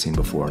we've never seen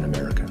before in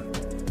America.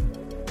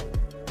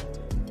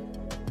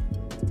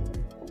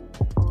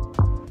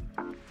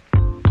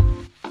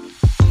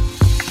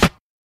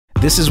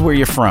 This is Where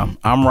You're From.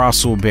 I'm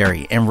Rasul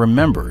Berry. And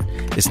remember,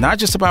 it's not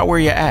just about where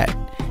you're at,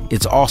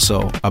 it's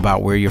also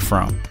about where you're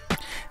from.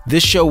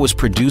 This show was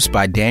produced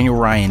by Daniel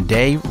Ryan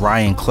Day,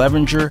 Ryan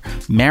Clevenger,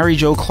 Mary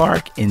Jo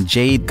Clark, and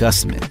Jade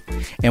Gustman,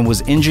 and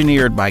was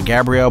engineered by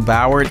Gabrielle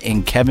Boward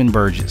and Kevin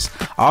Burgess.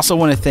 I also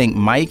want to thank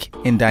Mike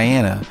and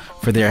Diana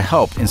for their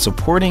help in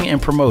supporting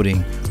and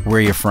promoting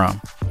Where You're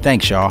From.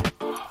 Thanks, y'all.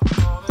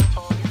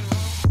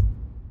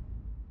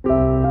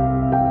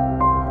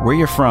 Where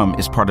You're From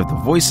is part of the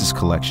Voices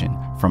collection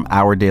from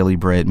Our Daily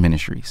Bread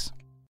Ministries.